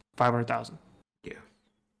 Here's 500,000." Yeah.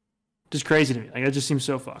 Just crazy to me. Like it just seems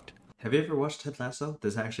so fucked. Have you ever watched Ted Lasso?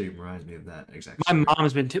 This actually reminds me of that exact. My mom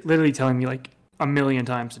has been literally telling me like a million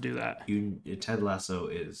times to do that. Ted Lasso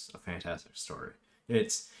is a fantastic story.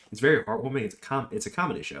 It's very heartwarming. It's a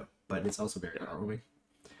comedy show, but it's also very heartwarming.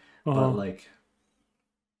 But like,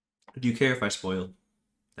 do you care if I spoil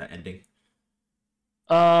that ending?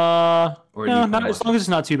 Or no, not as long as it's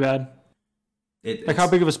not too bad. Like how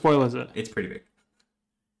big of a spoil is it? It's pretty big.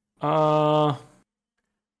 I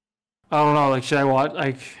don't know. Like, should I watch?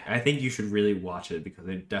 Like, I think you should really watch it because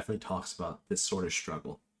it definitely talks about this sort of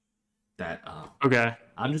struggle. That okay.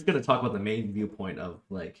 I'm just gonna talk about the main viewpoint of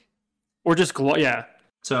like, or just yeah.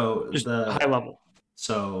 So just the high level.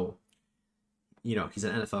 So, he's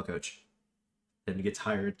an NFL coach. Then he gets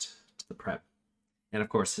hired to the prep, and of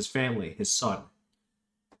course, his family, his son,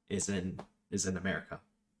 is in America.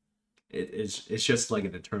 It's just like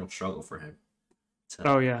an internal struggle for him.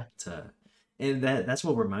 And that's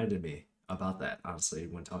what reminded me about that, honestly,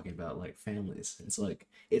 when talking about like families. It's like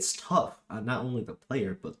it's tough on not only the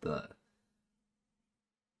player but the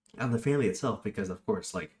on the family itself, because of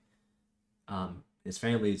course, like his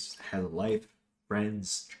family's has a life,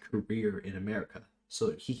 friends, career in America.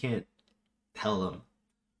 So he can't tell them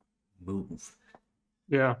move.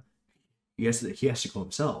 Yeah. He has to go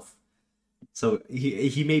himself. So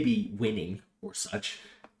he may be winning or such,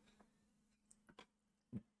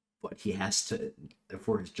 but he has to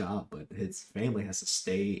for his job. But his family has to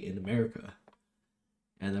stay in America.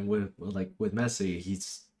 And then with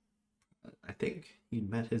Messi, I think he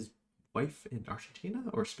met his wife in Argentina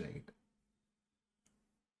or Spain.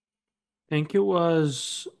 I think it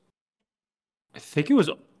was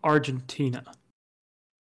Argentina. I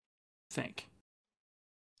think.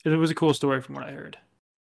 It was a cool story from what I heard.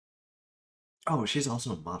 Oh, she's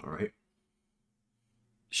also a model, right?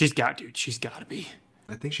 She's got to be.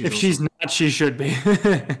 I think she's. If also... she's not, she should be.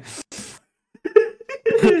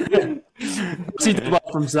 He did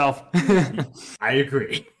for himself. I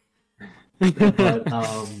agree. But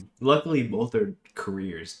luckily, both their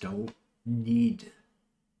careers don't need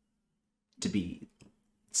to be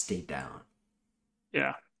stayed down.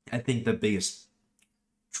 Yeah. I think the biggest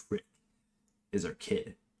trick is our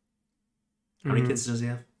kid. How many kids does he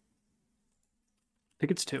have? I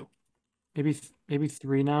think it's 2. Maybe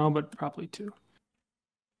 3 now, but probably 2.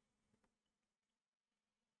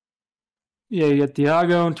 Yeah, you got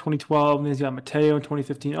Thiago in 2012, and then he's got Mateo in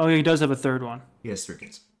 2015. Oh, yeah, he does have a third one. He has 3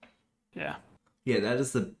 kids. Yeah. Yeah, that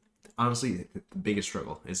is honestly the biggest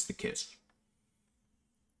struggle is the kids.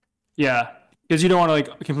 Yeah, because you don't want to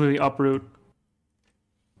like completely uproot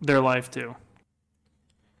their life too.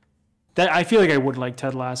 That I feel like I would like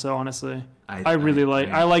Ted Lasso, honestly. I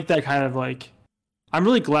like that kind of like. I'm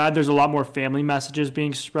really glad there's a lot more family messages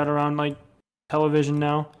being spread around like television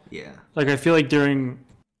now. Yeah. Like I feel like during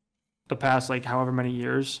the past like however many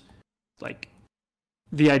years, like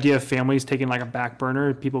the idea of families taking like a back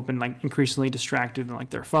burner, people have been like increasingly distracted in like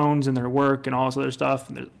their phones and their work and all this other stuff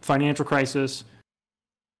and the financial crisis.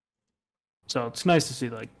 So it's nice to see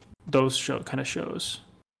like those shows.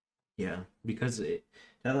 Yeah, because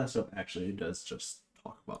that last stuff actually does just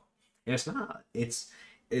talk about. And it's not. It's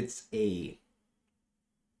a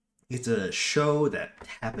show that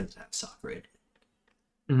happens to have soccer in it.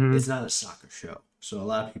 Mm-hmm. It's not a soccer show. So a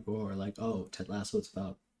lot of people are like, "Oh, Ted Lasso, it's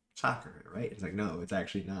about soccer, right?" It's like, no, it's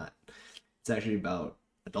actually not. It's actually about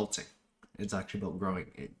adulting. It's actually about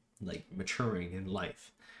growing and like maturing in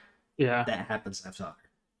life. Yeah, that happens to have soccer.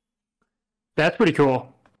 That's pretty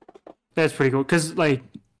cool. Because like,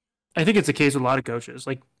 I think it's the case with a lot of coaches.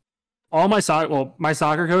 Like, all my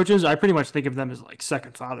soccer coaches, I pretty much think of them as like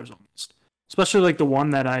second fathers almost. Especially like the one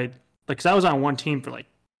that because I was on one team for like,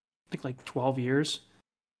 I think like 12 years.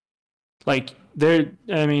 Like they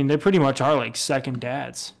pretty much are like second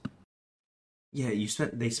dads. Yeah,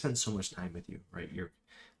 they spend so much time with you, right? Your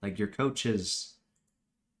coach is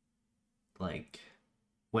like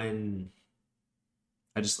when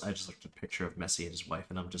I just looked at a picture of Messi and his wife,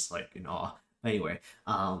 and I'm just like in awe. Anyway,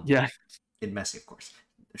 yeah, in Messi, of course.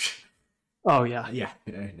 Oh yeah, yeah.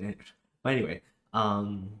 But anyway,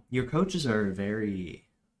 your coaches are very.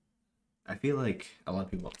 I feel like a lot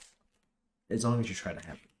of people, as long as you try to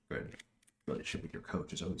have a good relationship with your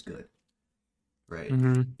coach, is always good, right?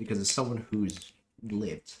 Mm-hmm. Because it's someone who's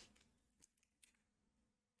lived,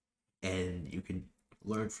 and you can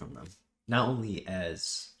learn from them. Not only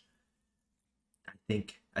as I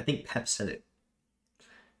think Pep said it.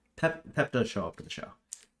 Pep does show up in the show.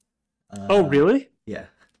 Oh really? Yeah.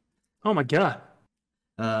 Oh my god.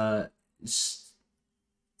 I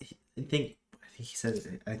think he said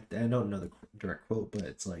it. I don't know the direct quote, but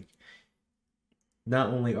it's like, not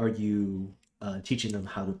only are you teaching them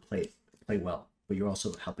how to play well, but you're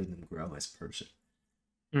also helping them grow as a person.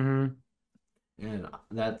 Mm-hmm. And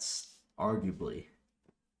that's arguably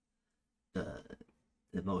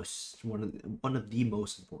one of the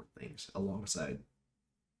most important things, alongside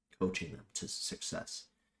coaching them to success.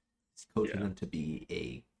 It's coaching them to be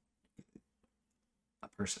a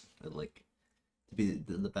person, like to be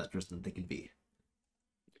the best person that they can be.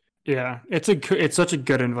 Yeah, it's such a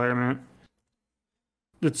good environment.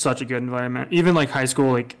 It's such a good environment. Even like high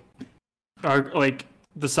school, like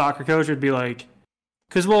the soccer coach would be like,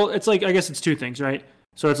 because it's like, I guess it's 2 things, right?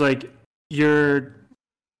 So it's like you're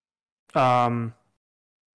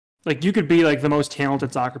like you could be like the most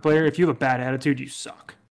talented soccer player. If you have a bad attitude, you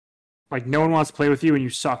suck. Like no one wants to play with you and you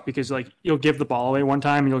suck, because like you'll give the ball away one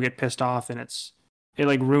time and you'll get pissed off and it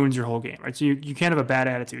like ruins your whole game, right? So you can't have a bad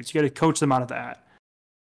attitude. So you got to coach them out of that.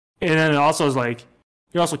 And then it also is like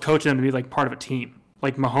you're also coaching them to be like part of a team.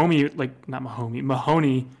 Mahoney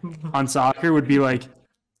on soccer would be like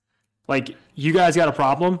you guys got a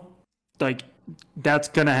problem, like that's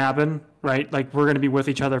gonna happen, right? Like we're gonna be with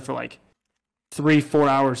each other for like 3-4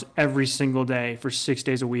 hours every single day for 6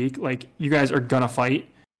 days a week. Like you guys are gonna fight.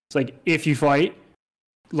 It's like if you fight,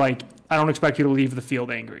 like I don't expect you to leave the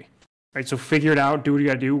field angry, right? So figure it out, do what you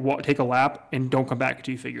gotta do, take a lap, and don't come back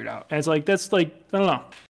until you figure it out. And it's like that's like I don't know,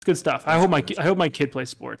 it's good stuff. I hope my kid plays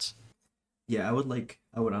sports. Yeah, I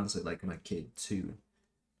would honestly like my kid to,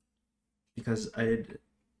 because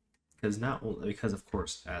not only because of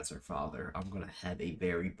course as their father, I'm gonna have a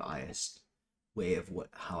very biased way of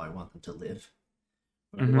how I want them to live.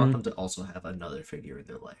 But I want them to also have another figure in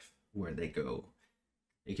their life where they go.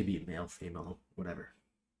 It could be male, female, whatever.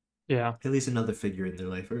 Yeah. At least another figure in their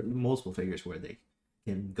life, or multiple figures where they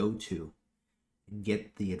can go to and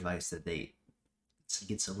get the advice that they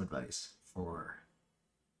get some advice for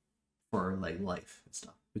like life and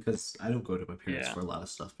stuff. Because I don't go to my parents for a lot of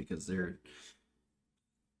stuff because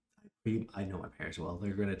I know my parents well.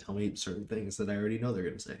 They're going to tell me certain things that I already know they're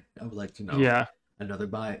going to say. I would like to know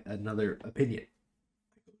another opinion.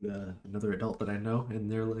 Another adult that I know,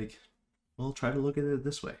 and they're like, well, try to look at it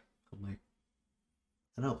this way. I'm like,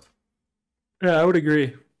 that helps. Yeah, I would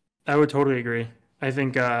agree. I would totally agree. I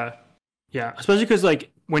think, yeah, especially because like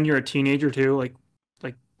when you're a teenager too, like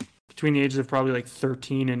between the ages of probably like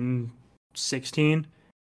 13 and 16,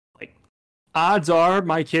 like odds are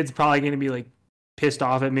my kid's probably going to be like pissed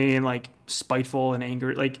off at me and like spiteful and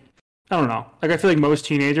angry. Like, I don't know. Like, I feel like most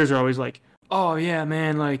teenagers are always like, oh yeah,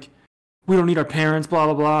 man, like we don't need our parents, blah,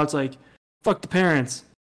 blah, blah. It's like, fuck the parents.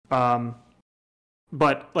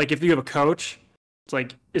 But like if you have a coach, it's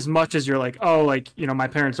like as much as you're like, oh, like, you know, my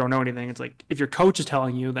parents don't know anything. It's like if your coach is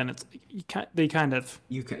telling you, then it's like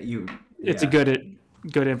it's a good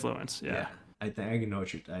influence. Yeah. I think I know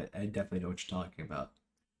I definitely know what you're talking about.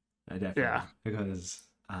 I definitely because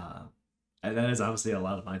and that is obviously a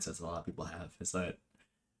lot of mindsets a lot of people have. Is that,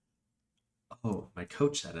 oh, my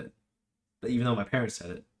coach said it, but even though my parents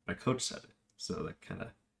said it, my coach said it. So that kind of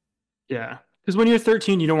because when you're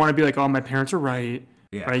 13, you don't want to be like, oh, my parents are right.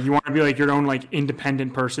 Yeah. Right. You want to be like your own like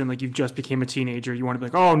independent person. Like you've just became a teenager. You want to be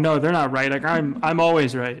like, oh no, they're not right. Like I'm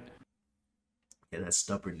always right. Yeah, that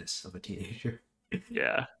stubbornness of a teenager.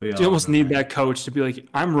 Yeah. You almost need that coach to be like,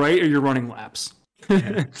 I'm right, or you're running laps.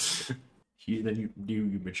 Yeah. Then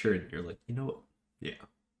you mature and you're like, you know what? Yeah.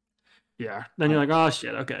 Yeah. Then you're like, oh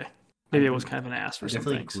shit, okay. Maybe it was kind of an ass for some things.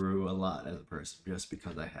 I definitely grew a lot as a person just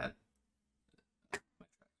because I had my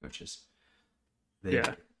coaches. They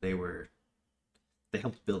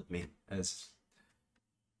helped build me as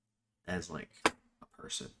like a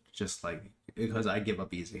person, just like because I give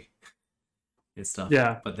up easy and stuff.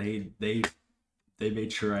 Yeah. But they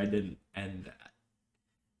made sure I didn't, and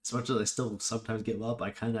as much as I still sometimes give up,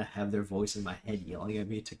 I kind of have their voice in my head yelling at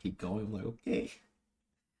me to keep going. I'm like, okay.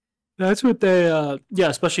 That's what they,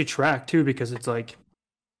 especially track too, because it's like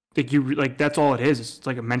that's all it is. It's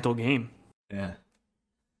like a mental game. Yeah.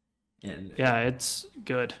 And yeah, it's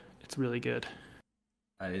good. It's really good.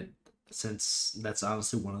 Since that's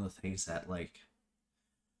honestly one of the things that like,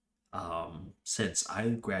 since I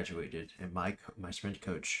graduated and my sprint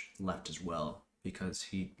coach left as well because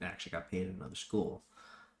he actually got paid at another school,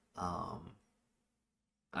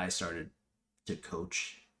 I started to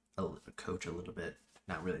coach a little bit,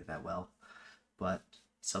 not really that well, but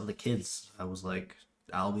some of the kids, I was like,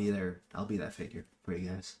 I'll be that figure for you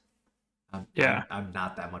guys. I'm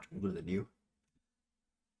not that much older than you,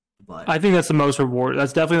 but I think that's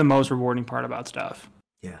definitely the most rewarding part about stuff.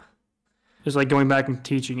 Yeah. Is like going back and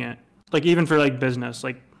teaching it. Like even for like business,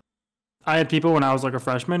 like I had people when I was like a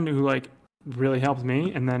freshman who like really helped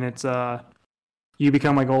me, and then it's you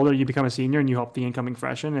become like older, you become a senior, and you help the incoming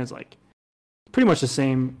freshman. It's like pretty much the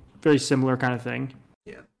same, very similar kind of thing.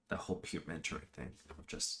 Yeah, the whole peer mentoring thing of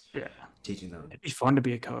just teaching them. It'd be fun to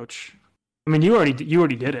be a coach. I mean, you already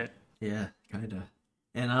did it. Yeah, kind of.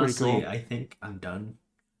 And honestly, cool. I think I'm done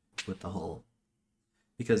with the whole,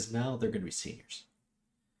 because now they're going to be seniors.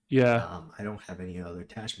 Yeah. I don't have any other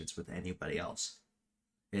attachments with anybody else.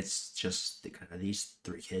 It's just kind of these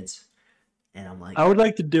three kids. And I'm like, I would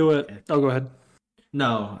like to do it. Okay. Oh, go ahead.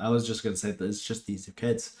 No, I was just going to say that it's just these two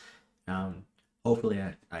kids. Hopefully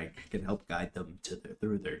I can help guide them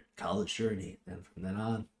through their college journey. And from then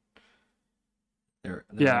on, they're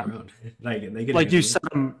on their own. Like you set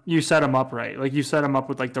them up right. Like you set them up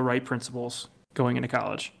with like the right principles going into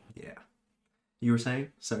college. Yeah. You were saying?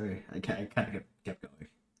 Sorry, I kind of kept going.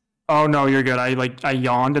 Oh no, you're good. I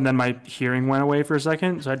yawned and then my hearing went away for a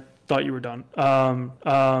second, so I thought you were done. I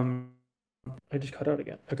just cut out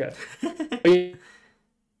again. Okay.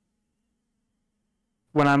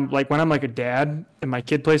 when I'm like a dad and my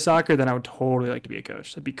kid plays soccer, then I would totally like to be a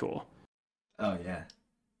coach. That'd be cool. Oh yeah,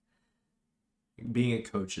 being a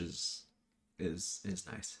coach is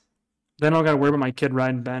nice. Then I don't gotta worry about my kid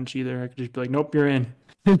riding bench either. I could just be like, nope, you're in.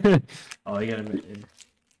 Oh, you gotta.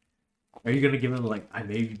 Are you gonna give him like, I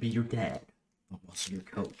may be your dad, but I'm also your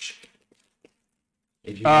coach.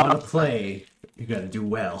 If you want to play, you gotta do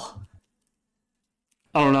well.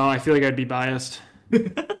 I don't know. I feel like I'd be biased. I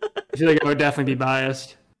feel like I would definitely be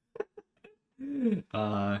biased.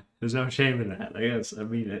 There's no shame in that. I guess. I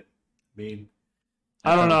mean it.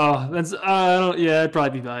 I don't know. That's I don't. Yeah, I'd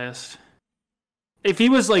probably be biased. If he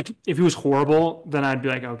was horrible, then I'd be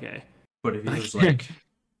like, okay. But if he was like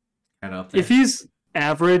kind of up there. If he's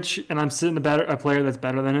average and I'm sitting a player that's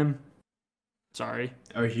better than him, sorry.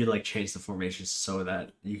 Or if you like change the formation so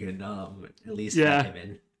that you can at least get him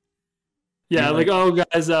in. Yeah, like, oh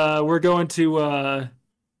guys, we're going to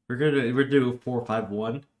we're doing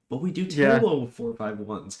 4-5-1, but we do terrible with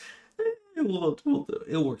 4-5-1s.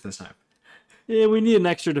 It'll work this time. Yeah, we need an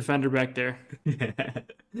extra defender back there.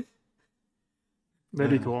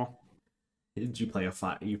 That'd be cool. Did you play a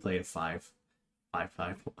 5? You play a 5-5-5.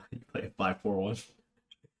 You play a 5-4-1.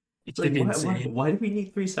 It's like why do we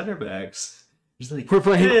need 3 center backs? Just like we're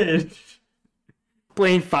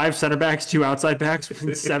playing 5 center backs, 2 outside backs,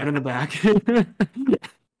 with 7 in the back.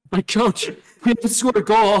 My coach, we haven't scored a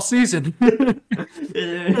goal all season. But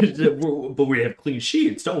we have clean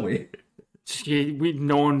sheets, don't we?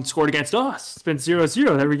 No one scored against us. It's been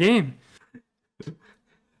 0-0 every game.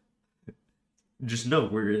 Just know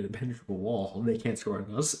we're an impenetrable wall. They can't score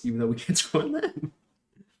on us, even though we can't score on them.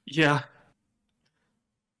 Yeah.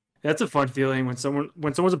 That's a fun feeling when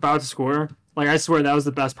someone's about to score. Like, I swear that was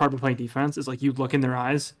the best part of playing defense, is like you look in their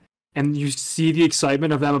eyes and you see the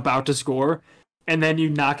excitement of them about to score, and then you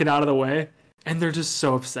knock it out of the way and they're just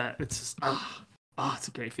so upset. It's just it's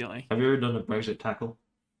a great feeling. Have you ever done a Brexit tackle?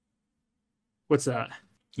 What's that?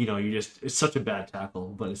 You know, it's such a bad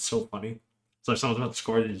tackle, but it's so funny. It's like someone's about to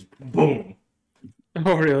score and just boom.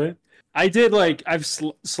 Oh, really? I did, I've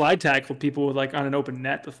slide tackled people with, on an open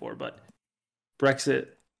net before, but Brexit.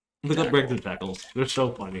 Look up Brexit tackles. They're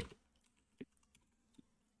so funny.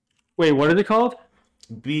 Wait, what are they called?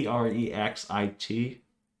 Brexit.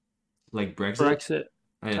 Like Brexit. Brexit.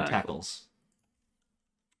 And tackles.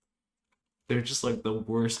 They're just like the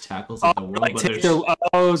worst tackles in the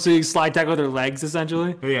world. So you slide tackle their legs,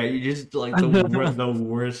 essentially? Yeah, you just like the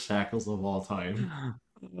worst tackles of all time.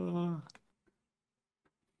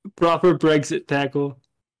 Proper Brexit tackle.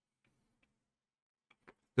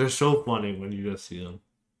 They're so funny when you just see them.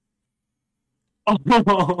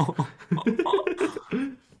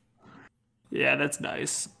 Yeah, that's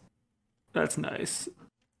nice. That's nice.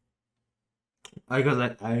 I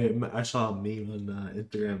saw a meme on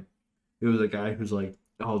Instagram. It was a guy who's like,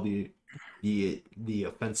 oh, the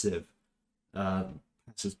offensive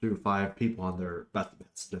passes through 5 people on their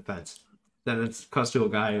best defense. Then it cuts to a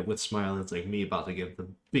guy with smile. It's like me about to give the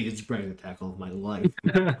biggest Brexit tackle of my life.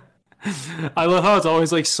 I love how it's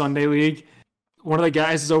always like Sunday League. One of the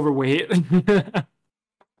guys is overweight.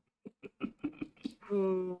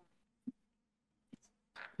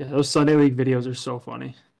 Yeah, those Sunday League videos are so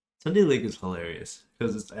funny. Sunday League is hilarious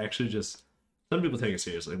because it's actually just, some people take it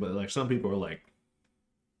seriously, but like some people are like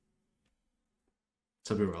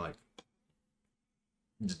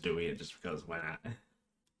just doing it just because why not?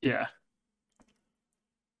 Yeah.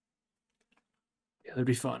 Yeah, that'd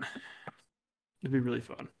be fun. It'd be really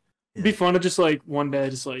fun. It'd be fun to just one day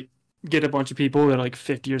just get a bunch of people that are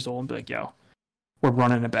 50 years old and be like, yo, we're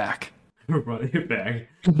running it back. We're running it back.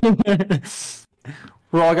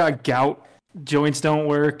 We all got gout. Joints don't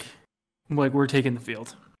work. We're taking the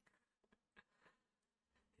field.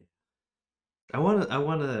 I wanna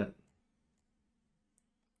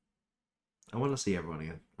see everyone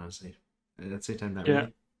again, honestly. At the same time, not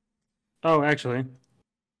really. Oh, actually,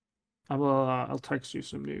 I'll text you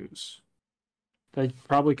some news that I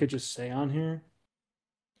probably could just say on here.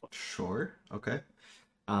 Sure. Okay.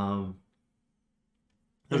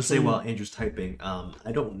 Let's say while Andrew's typing,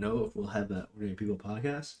 I don't know if we'll have that Ordinary People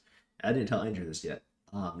podcast. I didn't tell Andrew this yet.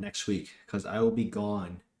 Next week, because I will be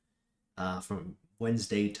gone from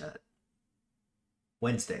Wednesday to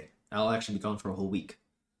Wednesday. I'll actually be gone for a whole week.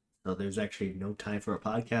 So there's actually no time for a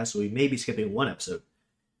podcast, so we may be skipping one episode.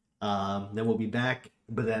 Then we'll be back,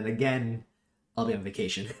 but then again, I'll be on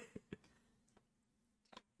vacation.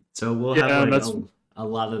 So we'll have a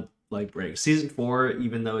lot of breaks. Season 4,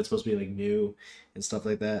 even though it's supposed to be new and stuff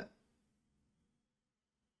like that.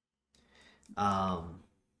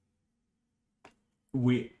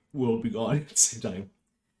 We will be gone at the same time.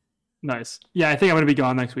 Nice. Yeah, I think I'm gonna be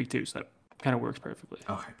gone next week too. So kind of works perfectly.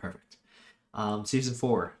 Okay, perfect. Season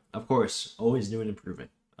 4, of course, always new and improving.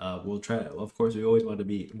 We'll try. Of course, we always want to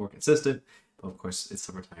be more consistent. But of course, it's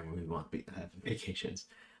summertime when we want to have vacations.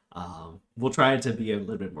 We'll try to be a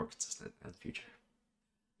little bit more consistent in the future.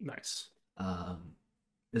 Nice.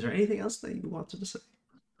 Is there anything else that you wanted to say?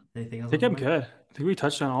 Anything else? I think I'm good. I think we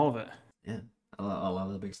touched on all of it. Yeah, a lot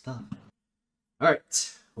of the big stuff. All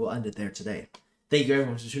right, we'll end it there today. Thank you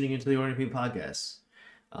everyone for tuning into the Ordinary People podcast.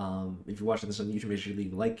 If you're watching this on YouTube, make sure you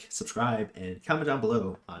leave a like, subscribe, and comment down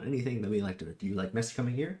below on anything that we like to do. Do you like Messi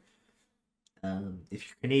coming here? If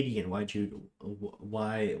you're Canadian, why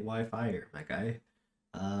fire, my guy?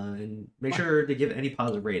 And make sure to give any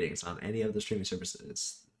positive ratings on any of the streaming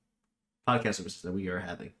services, podcast services that we are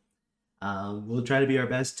having. We'll try to be our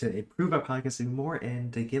best to improve our podcast even more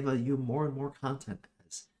and to give you more and more content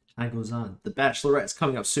as time goes on. The Bachelorette's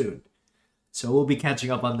coming up soon, so we'll be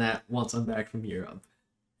catching up on that once I'm back from Europe.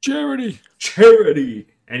 Charity!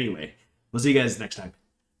 Anyway, we'll see you guys next time.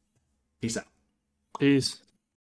 Peace out. Peace.